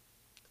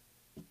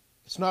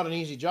 It's not an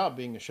easy job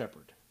being a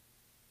shepherd.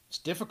 It's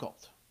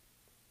difficult.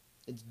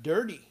 It's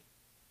dirty,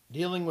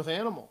 dealing with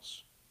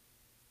animals.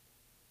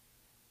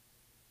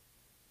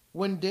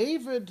 When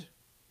David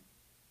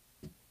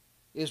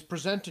is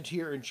presented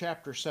here in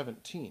chapter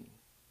 17,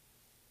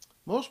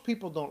 most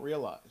people don't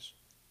realize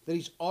that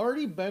he's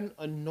already been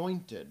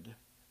anointed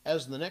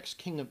as the next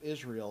king of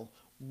Israel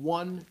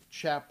 1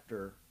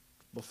 chapter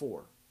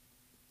before.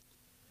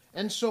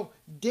 And so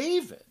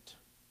David,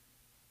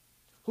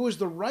 who is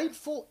the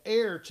rightful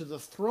heir to the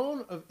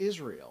throne of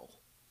Israel,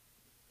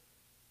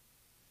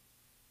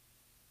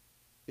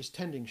 is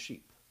tending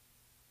sheep.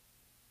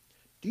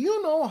 Do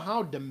you know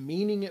how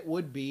demeaning it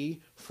would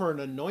be for an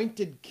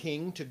anointed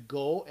king to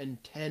go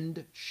and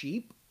tend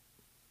sheep?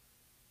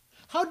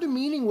 How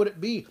demeaning would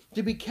it be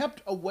to be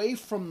kept away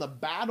from the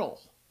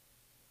battle,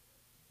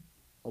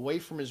 away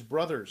from his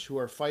brothers who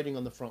are fighting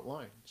on the front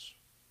lines?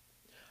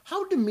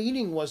 How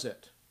demeaning was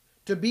it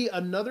to be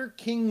another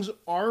king's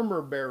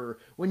armor bearer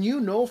when you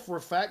know for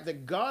a fact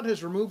that God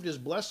has removed his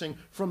blessing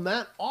from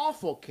that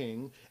awful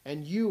king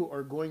and you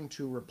are going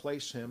to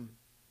replace him?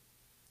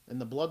 And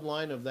the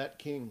bloodline of that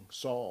king,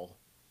 Saul,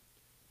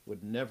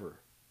 would never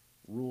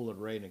rule and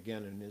reign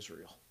again in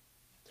Israel.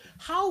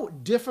 How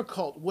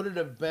difficult would it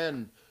have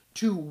been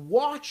to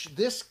watch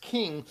this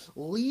king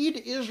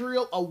lead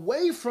Israel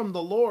away from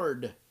the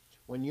Lord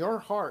when your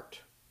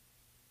heart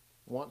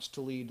wants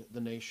to lead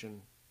the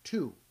nation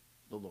to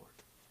the Lord?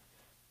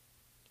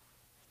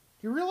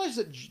 You realize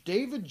that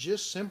David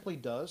just simply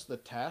does the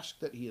task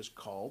that he is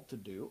called to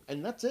do,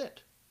 and that's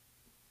it.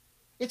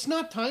 It's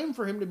not time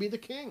for him to be the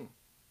king.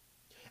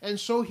 And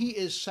so he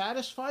is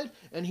satisfied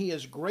and he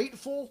is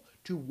grateful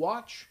to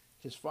watch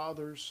his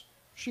father's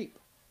sheep.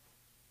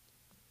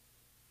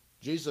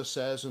 Jesus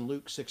says in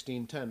Luke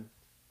 16:10,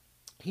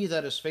 "He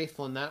that is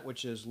faithful in that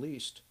which is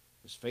least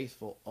is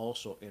faithful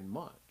also in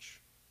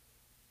much.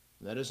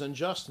 That is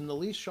unjust in the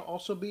least shall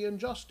also be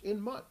unjust in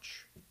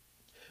much."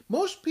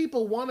 Most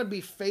people want to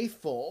be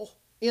faithful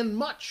in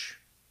much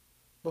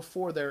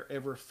before they're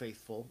ever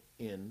faithful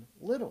in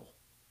little.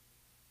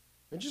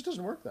 It just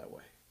doesn't work that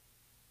way.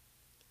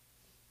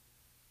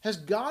 Has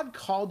God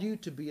called you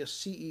to be a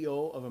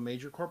CEO of a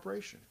major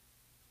corporation?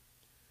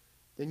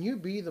 Then you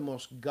be the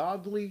most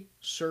godly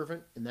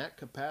servant in that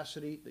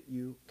capacity that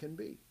you can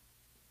be.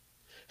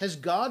 Has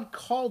God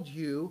called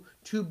you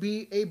to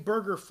be a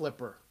burger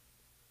flipper?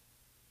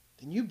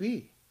 Then you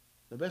be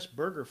the best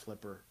burger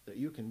flipper that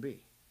you can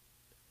be.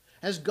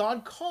 Has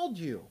God called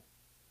you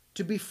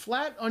to be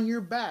flat on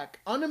your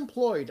back,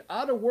 unemployed,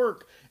 out of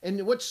work,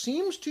 and what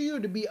seems to you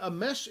to be a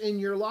mess in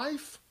your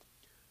life?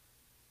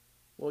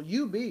 Well,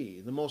 you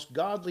be the most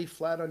godly,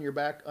 flat on your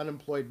back,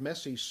 unemployed,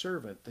 messy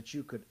servant that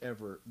you could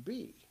ever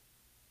be.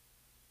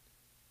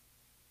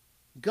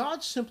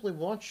 God simply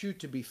wants you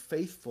to be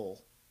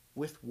faithful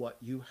with what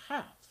you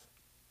have.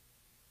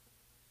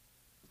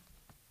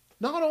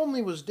 Not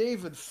only was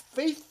David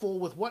faithful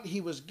with what he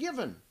was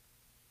given,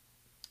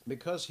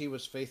 because he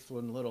was faithful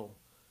in little,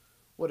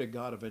 what did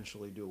God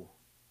eventually do?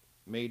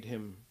 Made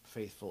him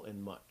faithful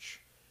in much.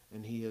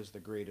 And he is the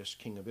greatest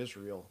king of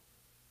Israel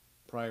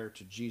prior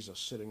to Jesus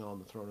sitting on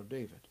the throne of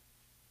David.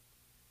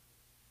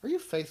 Are you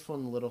faithful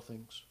in the little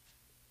things?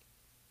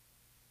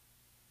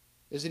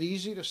 Is it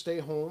easy to stay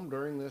home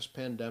during this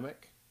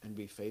pandemic and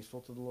be faithful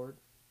to the Lord?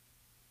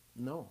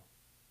 No.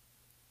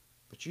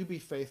 But you be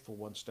faithful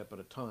one step at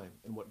a time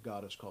in what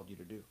God has called you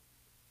to do.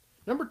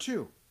 Number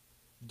 2,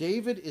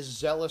 David is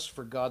zealous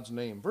for God's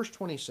name. Verse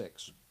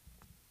 26.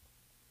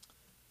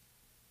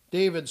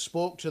 David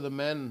spoke to the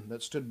men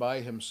that stood by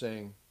him,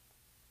 saying,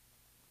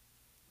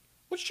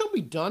 What shall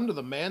be done to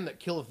the man that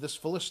killeth this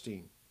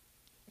Philistine?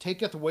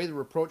 Taketh away the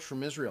reproach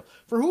from Israel.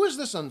 For who is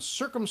this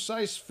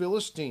uncircumcised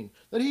Philistine,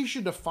 that he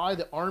should defy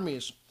the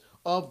armies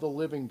of the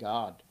living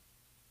God?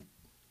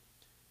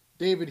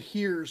 David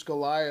hears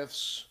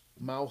Goliath's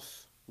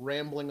mouth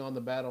rambling on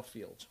the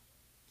battlefield.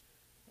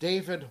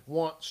 David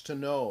wants to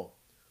know,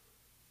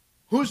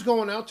 who's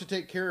going out to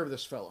take care of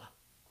this fella?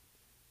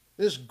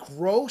 This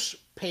gross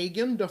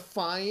pagan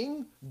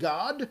defying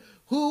God?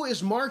 Who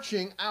is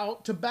marching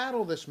out to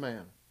battle this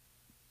man?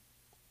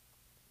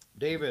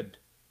 David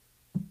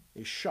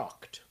is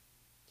shocked.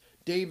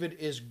 David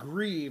is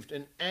grieved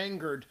and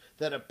angered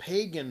that a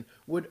pagan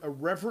would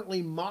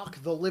irreverently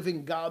mock the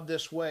living God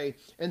this way.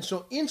 And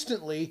so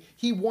instantly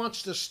he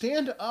wants to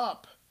stand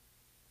up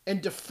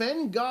and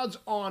defend God's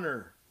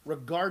honor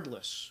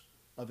regardless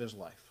of his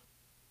life.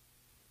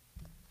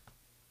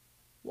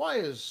 Why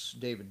is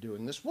David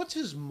doing this? What's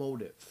his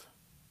motive?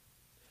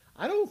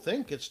 I don't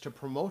think it's to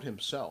promote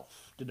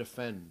himself, to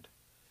defend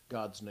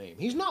God's name.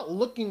 He's not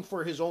looking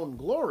for his own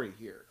glory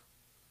here.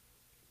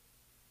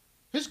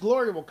 His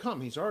glory will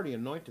come. He's already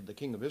anointed the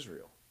king of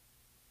Israel.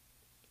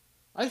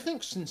 I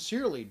think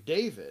sincerely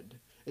David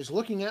is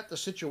looking at the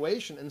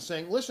situation and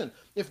saying, listen,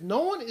 if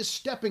no one is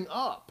stepping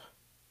up,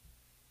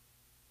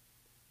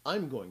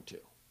 I'm going to.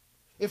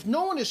 If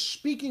no one is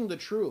speaking the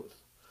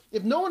truth,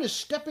 if no one is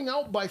stepping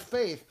out by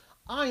faith,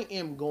 I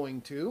am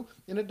going to,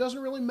 and it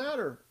doesn't really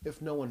matter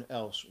if no one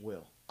else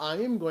will. I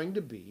am going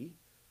to be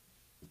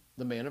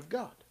the man of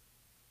God.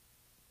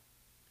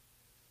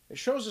 It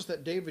shows us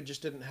that David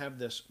just didn't have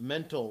this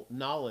mental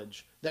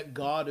knowledge that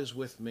God is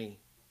with me.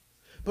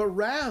 But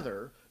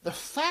rather, the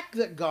fact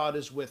that God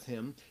is with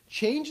him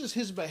changes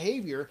his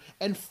behavior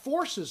and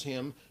forces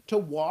him to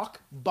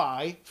walk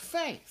by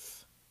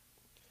faith.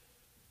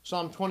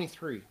 Psalm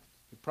 23,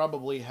 you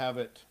probably have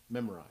it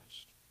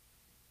memorized.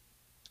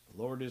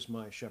 The Lord is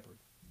my shepherd,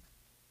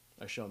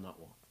 I shall not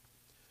want.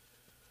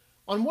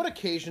 On what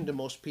occasion do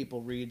most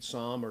people read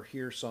Psalm or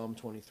hear Psalm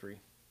 23?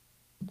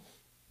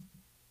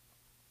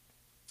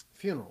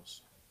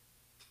 Funerals.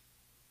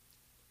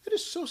 It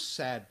is so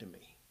sad to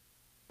me.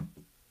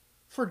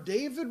 For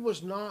David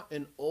was not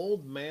an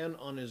old man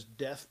on his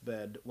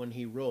deathbed when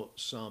he wrote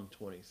Psalm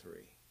 23.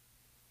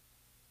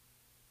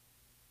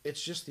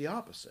 It's just the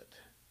opposite.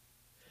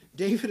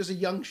 David is a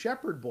young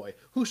shepherd boy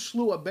who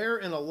slew a bear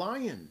and a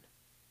lion.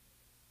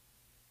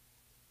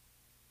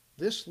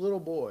 This little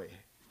boy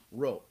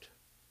wrote,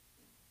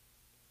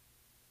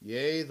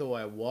 Yea, though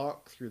I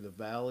walk through the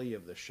valley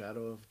of the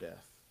shadow of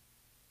death,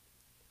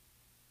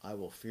 I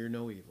will fear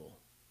no evil,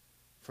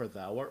 for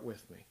thou art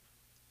with me.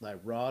 Thy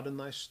rod and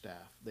thy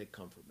staff, they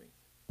comfort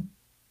me.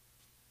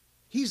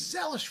 He's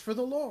zealous for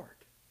the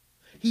Lord.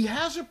 He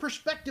has a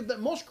perspective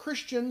that most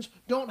Christians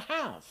don't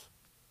have.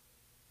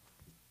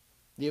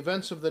 The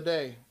events of the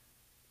day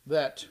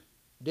that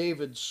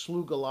David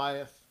slew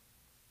Goliath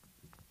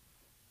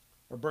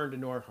are burned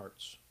into our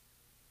hearts.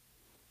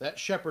 That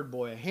shepherd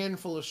boy, a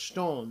handful of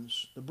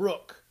stones, the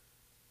brook,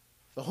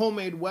 the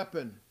homemade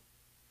weapon,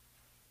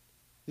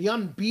 the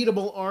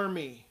unbeatable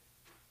army.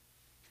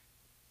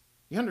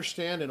 You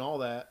understand in all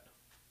that,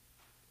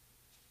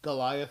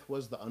 Goliath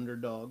was the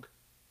underdog.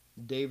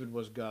 David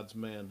was God's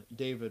man.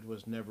 David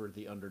was never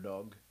the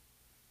underdog.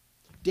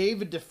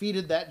 David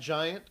defeated that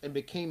giant and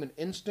became an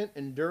instant,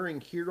 enduring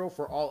hero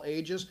for all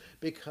ages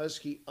because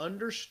he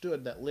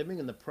understood that living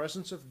in the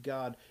presence of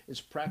God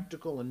is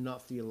practical and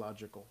not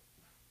theological.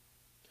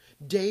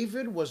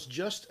 David was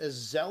just as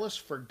zealous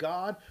for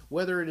God,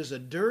 whether it is a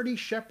dirty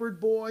shepherd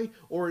boy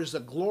or is a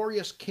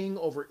glorious king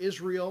over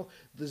Israel.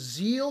 The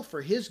zeal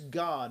for his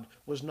God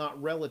was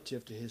not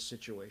relative to his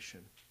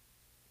situation,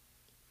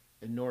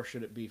 and nor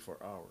should it be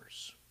for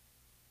ours.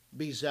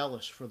 Be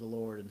zealous for the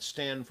Lord and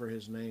stand for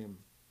his name.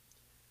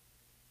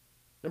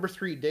 Number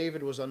 3,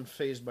 David was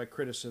unfazed by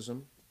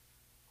criticism.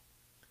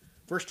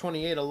 Verse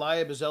 28,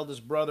 Eliab, his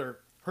eldest brother,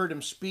 heard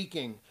him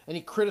speaking, and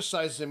he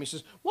criticizes him. He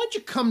says, Why'd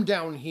you come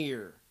down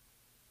here?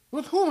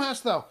 With whom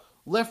hast thou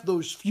left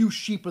those few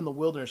sheep in the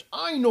wilderness?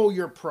 I know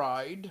your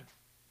pride. Do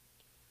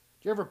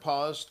you ever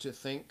pause to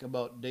think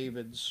about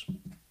David's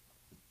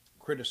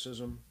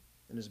criticism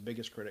and his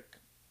biggest critic?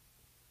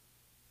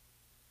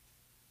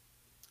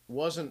 It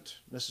wasn't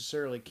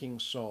necessarily King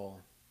Saul.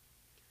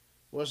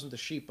 It wasn't the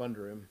sheep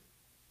under him.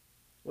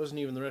 It wasn't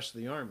even the rest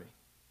of the army.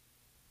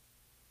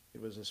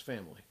 It was his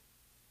family.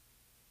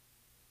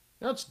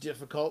 Now, it's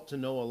difficult to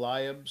know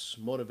Eliab's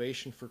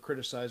motivation for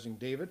criticizing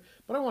David,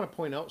 but I want to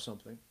point out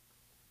something.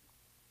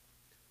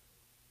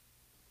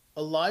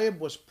 Eliab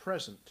was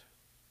present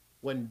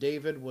when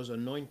David was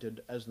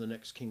anointed as the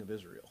next king of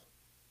Israel.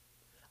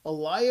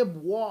 Eliab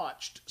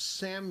watched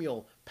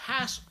Samuel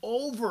pass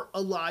over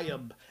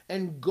Eliab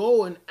and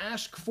go and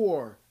ask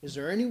for, is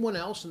there anyone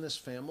else in this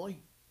family?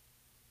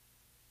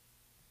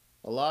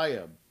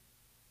 Eliab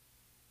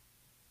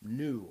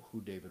knew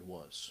who David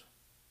was.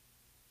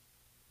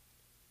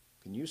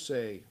 Can you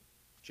say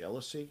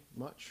jealousy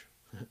much?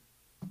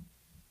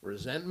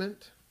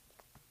 Resentment?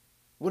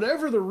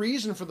 Whatever the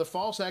reason for the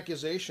false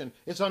accusation,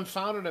 it's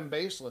unfounded and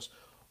baseless.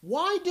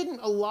 Why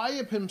didn't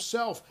Eliab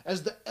himself,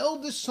 as the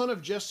eldest son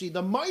of Jesse,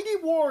 the mighty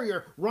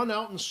warrior, run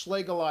out and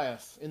slay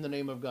Goliath in the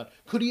name of God?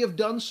 Could he have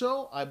done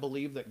so? I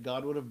believe that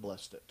God would have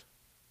blessed it.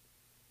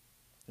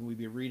 And we'd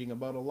be reading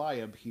about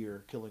Eliab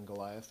here killing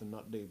Goliath and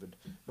not David.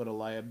 But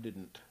Eliab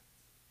didn't.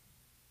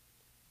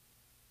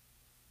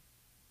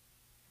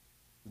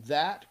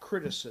 That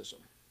criticism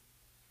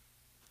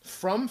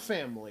from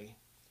family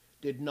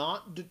did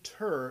not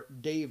deter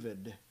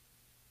David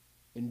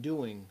in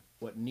doing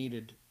what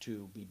needed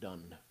to be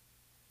done.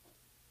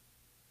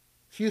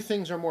 Few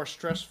things are more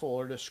stressful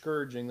or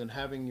discouraging than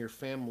having your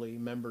family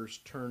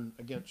members turn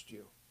against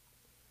you.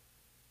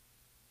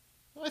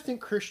 I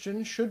think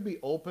Christians should be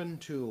open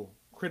to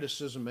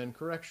criticism and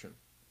correction.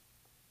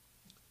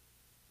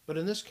 But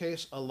in this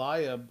case,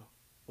 Eliab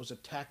was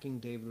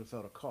attacking David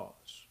without a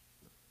cause.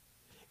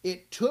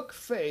 It took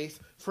faith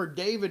for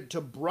David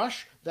to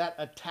brush that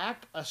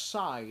attack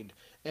aside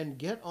and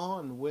get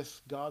on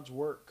with God's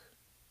work.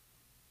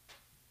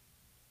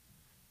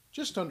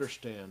 Just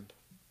understand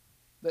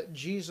that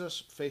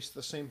Jesus faced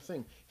the same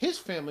thing. His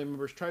family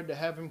members tried to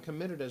have him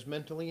committed as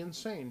mentally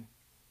insane.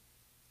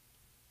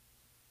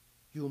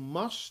 You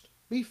must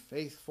be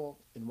faithful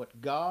in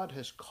what God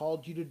has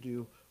called you to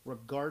do,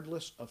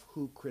 regardless of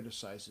who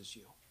criticizes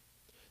you.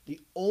 The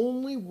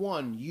only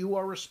one you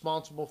are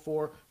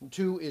responsible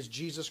to is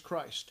Jesus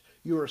Christ.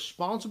 You are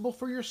responsible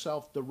for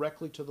yourself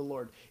directly to the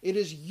Lord. It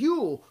is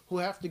you who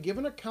have to give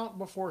an account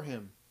before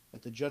him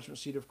at the judgment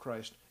seat of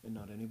Christ and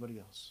not anybody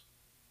else.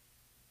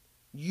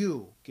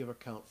 You give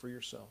account for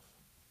yourself.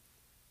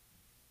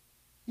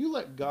 You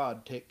let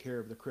God take care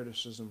of the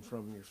criticism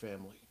from your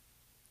family.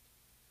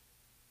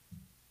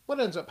 What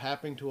ends up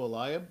happening to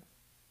Eliab?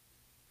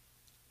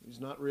 He's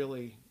not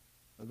really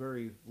a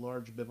very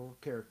large biblical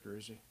character,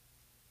 is he?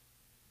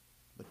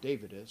 But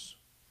David is,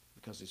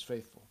 because he's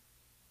faithful.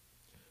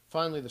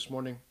 Finally this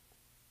morning,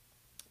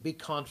 be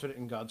confident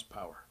in God's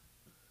power.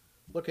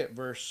 Look at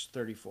verse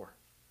 34.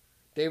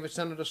 David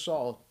said unto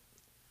Saul,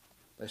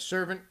 thy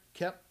servant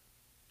kept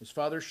his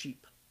father's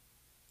sheep.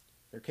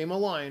 There came a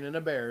lion and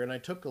a bear, and I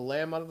took a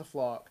lamb out of the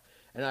flock,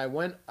 and I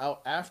went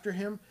out after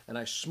him, and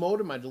I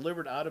smote him, I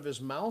delivered out of his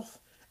mouth,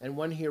 and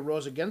when he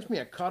arose against me,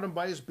 I caught him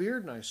by his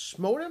beard, and I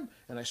smote him,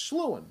 and I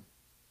slew him.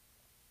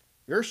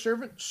 Your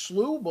servant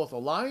slew both a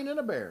lion and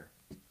a bear.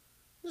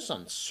 This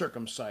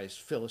uncircumcised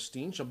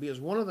Philistine shall be as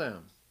one of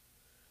them,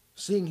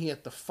 seeing he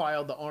hath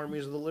defiled the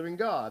armies of the living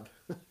God.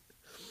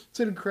 It's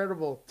an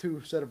incredible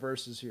set of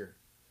verses here.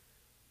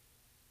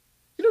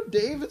 You know,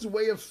 David's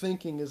way of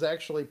thinking is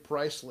actually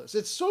priceless.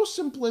 It's so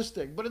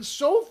simplistic, but it's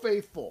so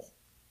faithful.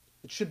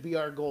 It should be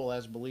our goal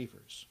as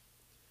believers.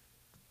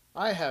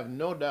 I have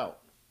no doubt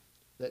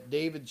that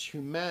David's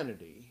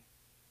humanity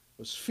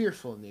was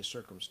fearful in these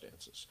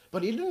circumstances.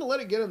 But he didn't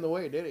let it get in the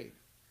way, did he?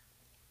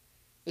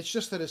 It's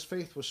just that his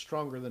faith was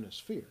stronger than his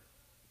fear.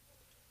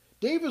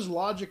 David's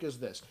logic is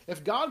this.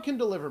 If God can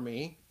deliver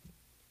me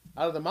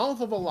out of the mouth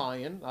of a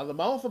lion, out of the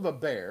mouth of a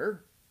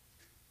bear,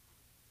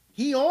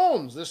 he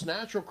owns this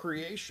natural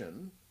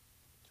creation.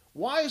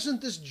 Why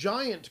isn't this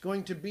giant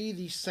going to be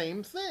the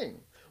same thing?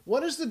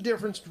 What is the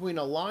difference between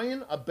a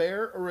lion, a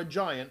bear, or a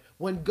giant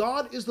when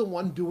God is the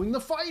one doing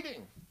the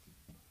fighting?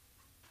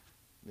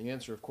 The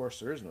answer, of course,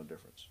 there is no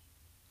difference.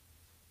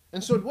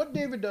 And so what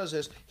David does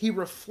is he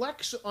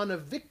reflects on a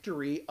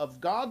victory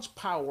of God's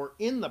power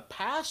in the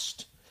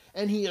past,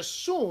 and he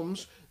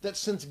assumes that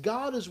since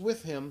God is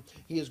with him,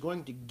 he is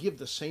going to give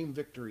the same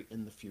victory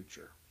in the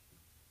future.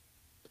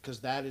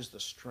 Because that is the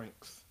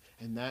strength,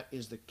 and that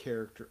is the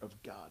character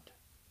of God.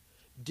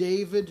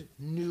 David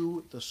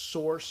knew the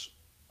source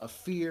of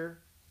fear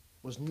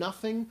was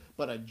nothing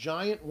but a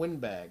giant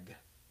windbag.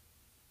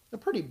 A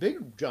pretty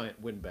big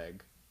giant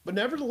windbag, but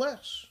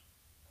nevertheless,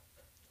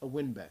 a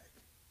windbag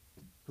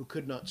who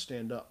could not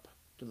stand up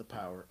to the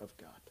power of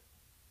God.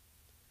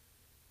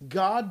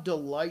 God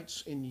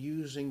delights in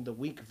using the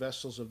weak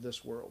vessels of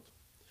this world,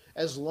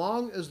 as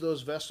long as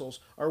those vessels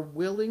are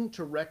willing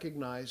to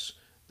recognize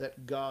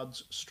that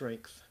God's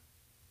strength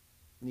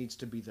needs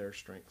to be their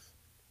strength.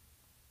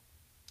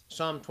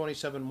 Psalm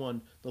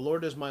 27:1, the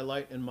Lord is my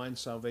light and mine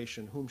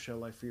salvation, whom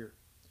shall I fear?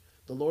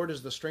 The Lord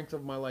is the strength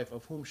of my life,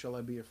 of whom shall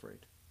I be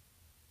afraid?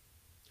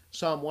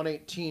 Psalm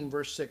 118,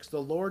 verse 6,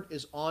 the Lord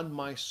is on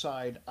my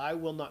side, I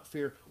will not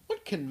fear.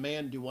 What can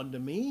man do unto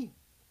me?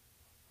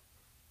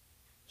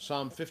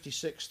 Psalm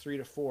 56,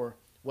 3-4,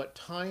 what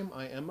time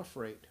I am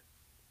afraid,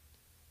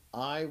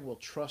 I will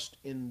trust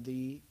in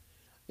thee.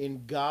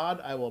 In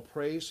God I will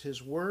praise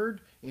his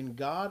word. In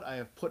God I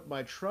have put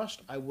my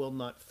trust. I will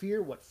not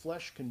fear what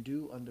flesh can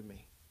do unto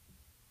me.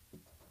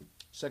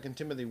 2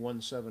 Timothy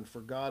 1:7, for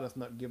God hath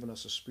not given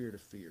us a spirit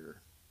of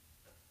fear,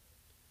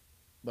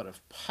 but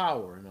of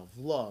power and of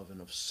love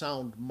and of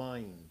sound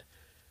mind.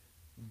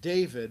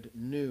 David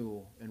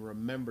knew and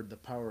remembered the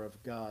power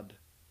of God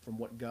from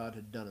what God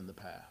had done in the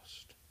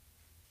past.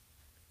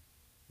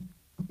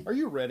 Are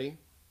you ready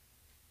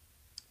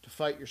to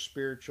fight your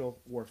spiritual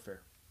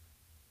warfare?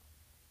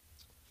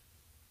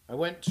 I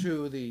went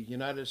to the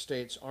United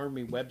States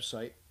Army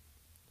website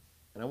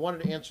and I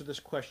wanted to answer this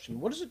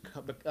question. What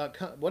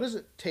does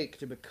it take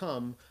to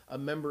become a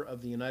member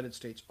of the United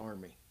States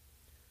Army?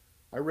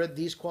 I read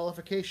these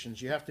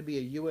qualifications. You have to be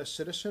a U.S.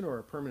 citizen or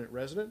a permanent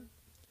resident.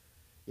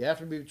 You have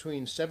to be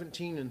between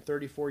 17 and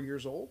 34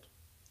 years old.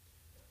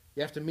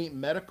 You have to meet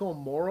medical,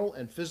 moral,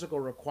 and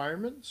physical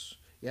requirements.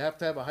 You have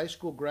to have a high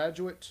school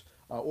graduate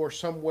or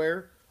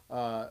somewhere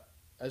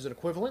as an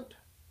equivalent.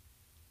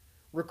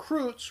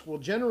 Recruits will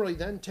generally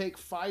then take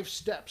 5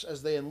 steps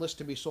as they enlist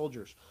to be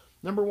soldiers.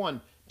 Number 1,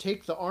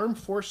 take the Armed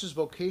Forces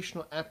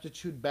Vocational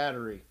Aptitude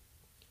Battery.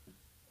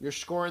 Your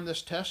score in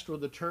this test will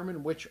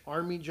determine which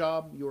Army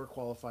job you are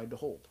qualified to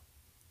hold.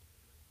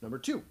 Number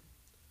 2,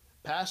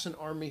 pass an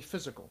Army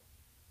physical.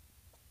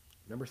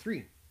 Number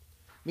 3,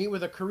 meet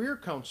with a career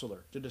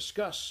counselor to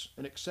discuss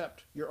and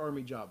accept your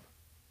Army job.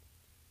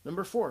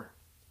 Number 4,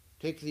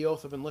 take the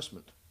oath of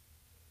enlistment.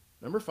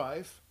 Number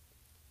 5,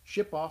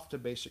 ship off to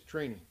basic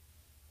training.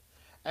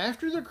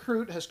 After the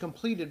recruit has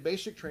completed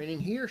basic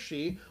training, he or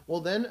she will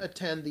then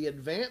attend the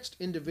advanced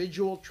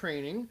individual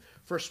training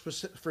for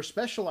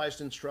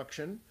specialized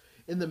instruction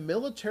in the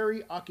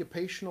military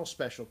occupational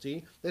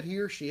specialty that he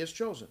or she has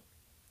chosen.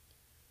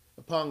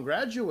 Upon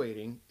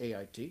graduating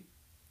AIT,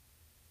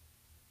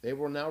 they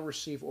will now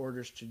receive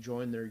orders to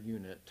join their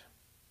unit.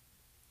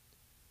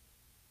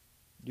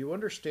 Do you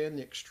understand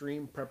the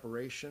extreme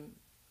preparation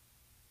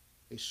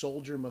a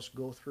soldier must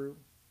go through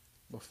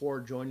before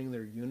joining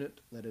their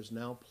unit that is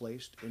now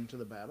placed into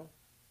the battle?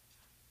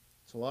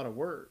 It's a lot of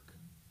work.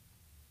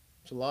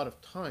 It's a lot of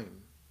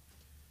time.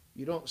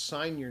 You don't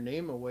sign your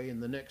name away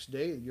and the next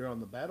day you're on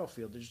the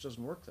battlefield. It just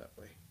doesn't work that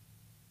way.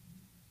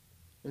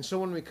 And so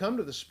when we come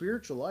to the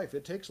spiritual life,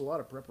 it takes a lot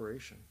of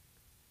preparation.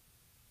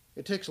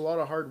 It takes a lot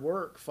of hard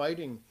work,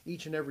 fighting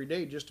each and every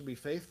day just to be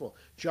faithful.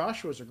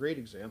 Joshua is a great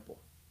example.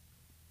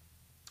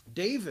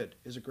 David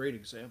is a great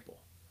example.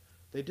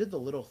 They did the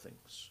little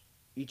things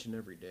each and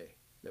every day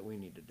that we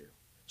need to do.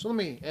 So let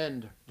me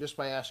end just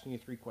by asking you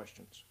 3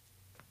 questions.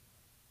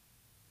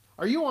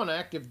 Are you on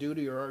active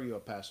duty or are you a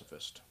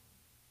pacifist?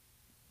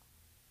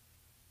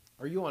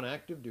 Are you on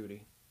active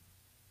duty,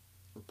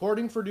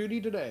 reporting for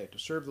duty today to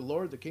serve the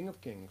Lord, the King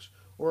of Kings,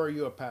 or are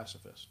you a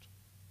pacifist?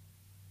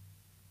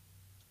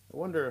 I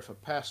wonder if a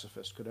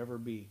pacifist could ever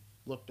be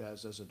looked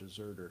at as a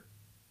deserter.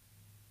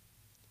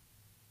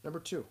 Number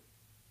 2,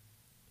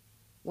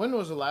 when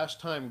was the last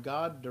time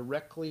God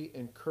directly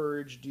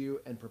encouraged you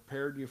and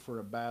prepared you for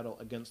a battle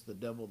against the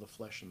devil, the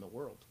flesh, and the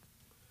world?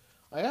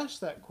 I ask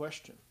that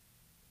question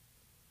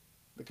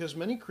because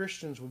many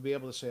Christians will be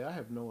able to say, I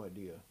have no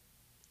idea.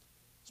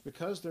 It's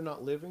because they're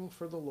not living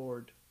for the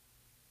Lord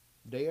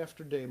day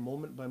after day,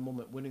 moment by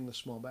moment, winning the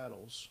small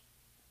battles.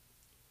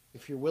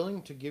 If you're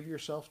willing to give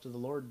yourself to the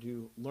Lord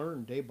to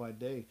learn day by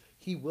day,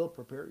 He will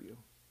prepare you.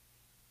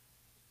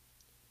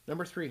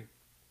 Number 3,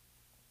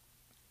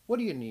 what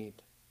do you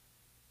need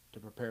to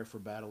prepare for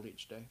battle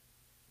each day?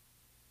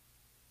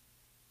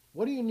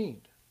 What do you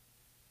need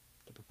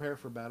to prepare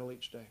for battle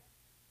each day?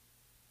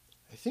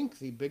 I think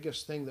the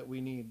biggest thing that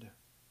we need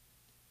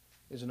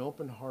is an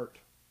open heart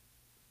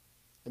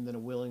and then a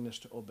willingness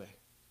to obey.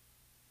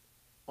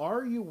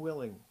 Are you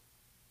willing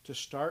to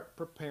start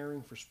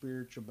preparing for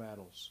spiritual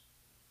battles?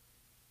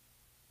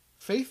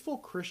 Faithful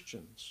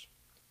Christians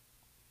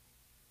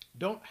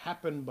don't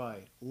happen by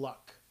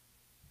luck,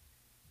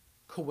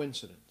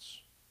 coincidence.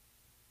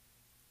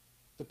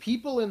 The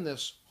people in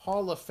this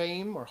Hall of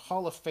Fame or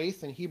Hall of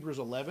Faith in Hebrews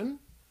 11,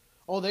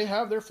 they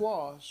have their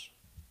flaws.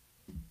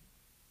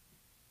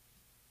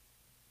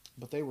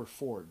 But they were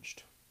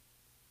forged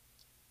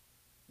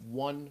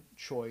one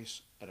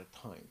choice at a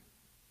time.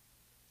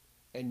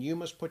 And you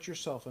must put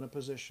yourself in a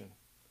position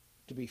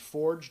to be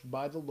forged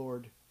by the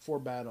Lord for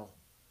battle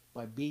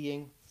by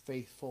being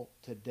faithful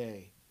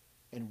today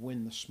and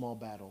win the small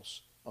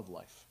battles of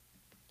life.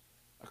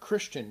 A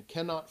Christian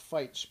cannot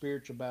fight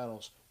spiritual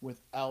battles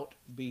without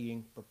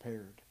being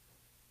prepared.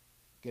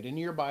 Get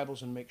into your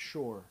Bibles and make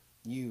sure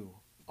you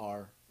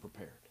are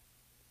prepared.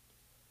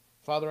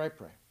 Father, I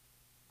pray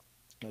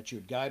that you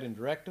would guide and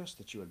direct us,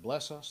 that you would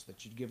bless us,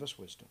 that you'd give us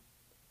wisdom.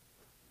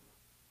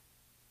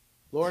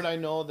 Lord, I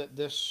know that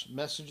this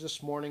message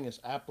this morning is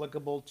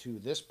applicable to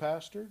this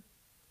pastor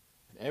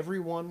and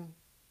everyone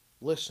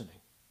listening.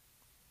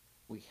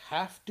 We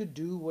have to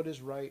do what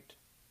is right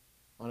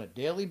on a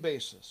daily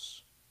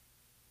basis.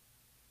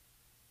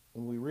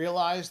 When we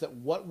realize that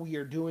what we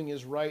are doing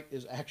is right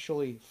is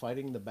actually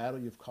fighting the battle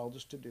you've called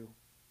us to do,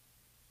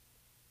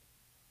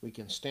 we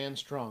can stand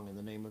strong in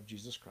the name of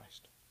Jesus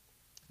Christ.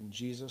 In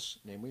Jesus'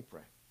 name we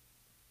pray.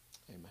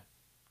 Amen.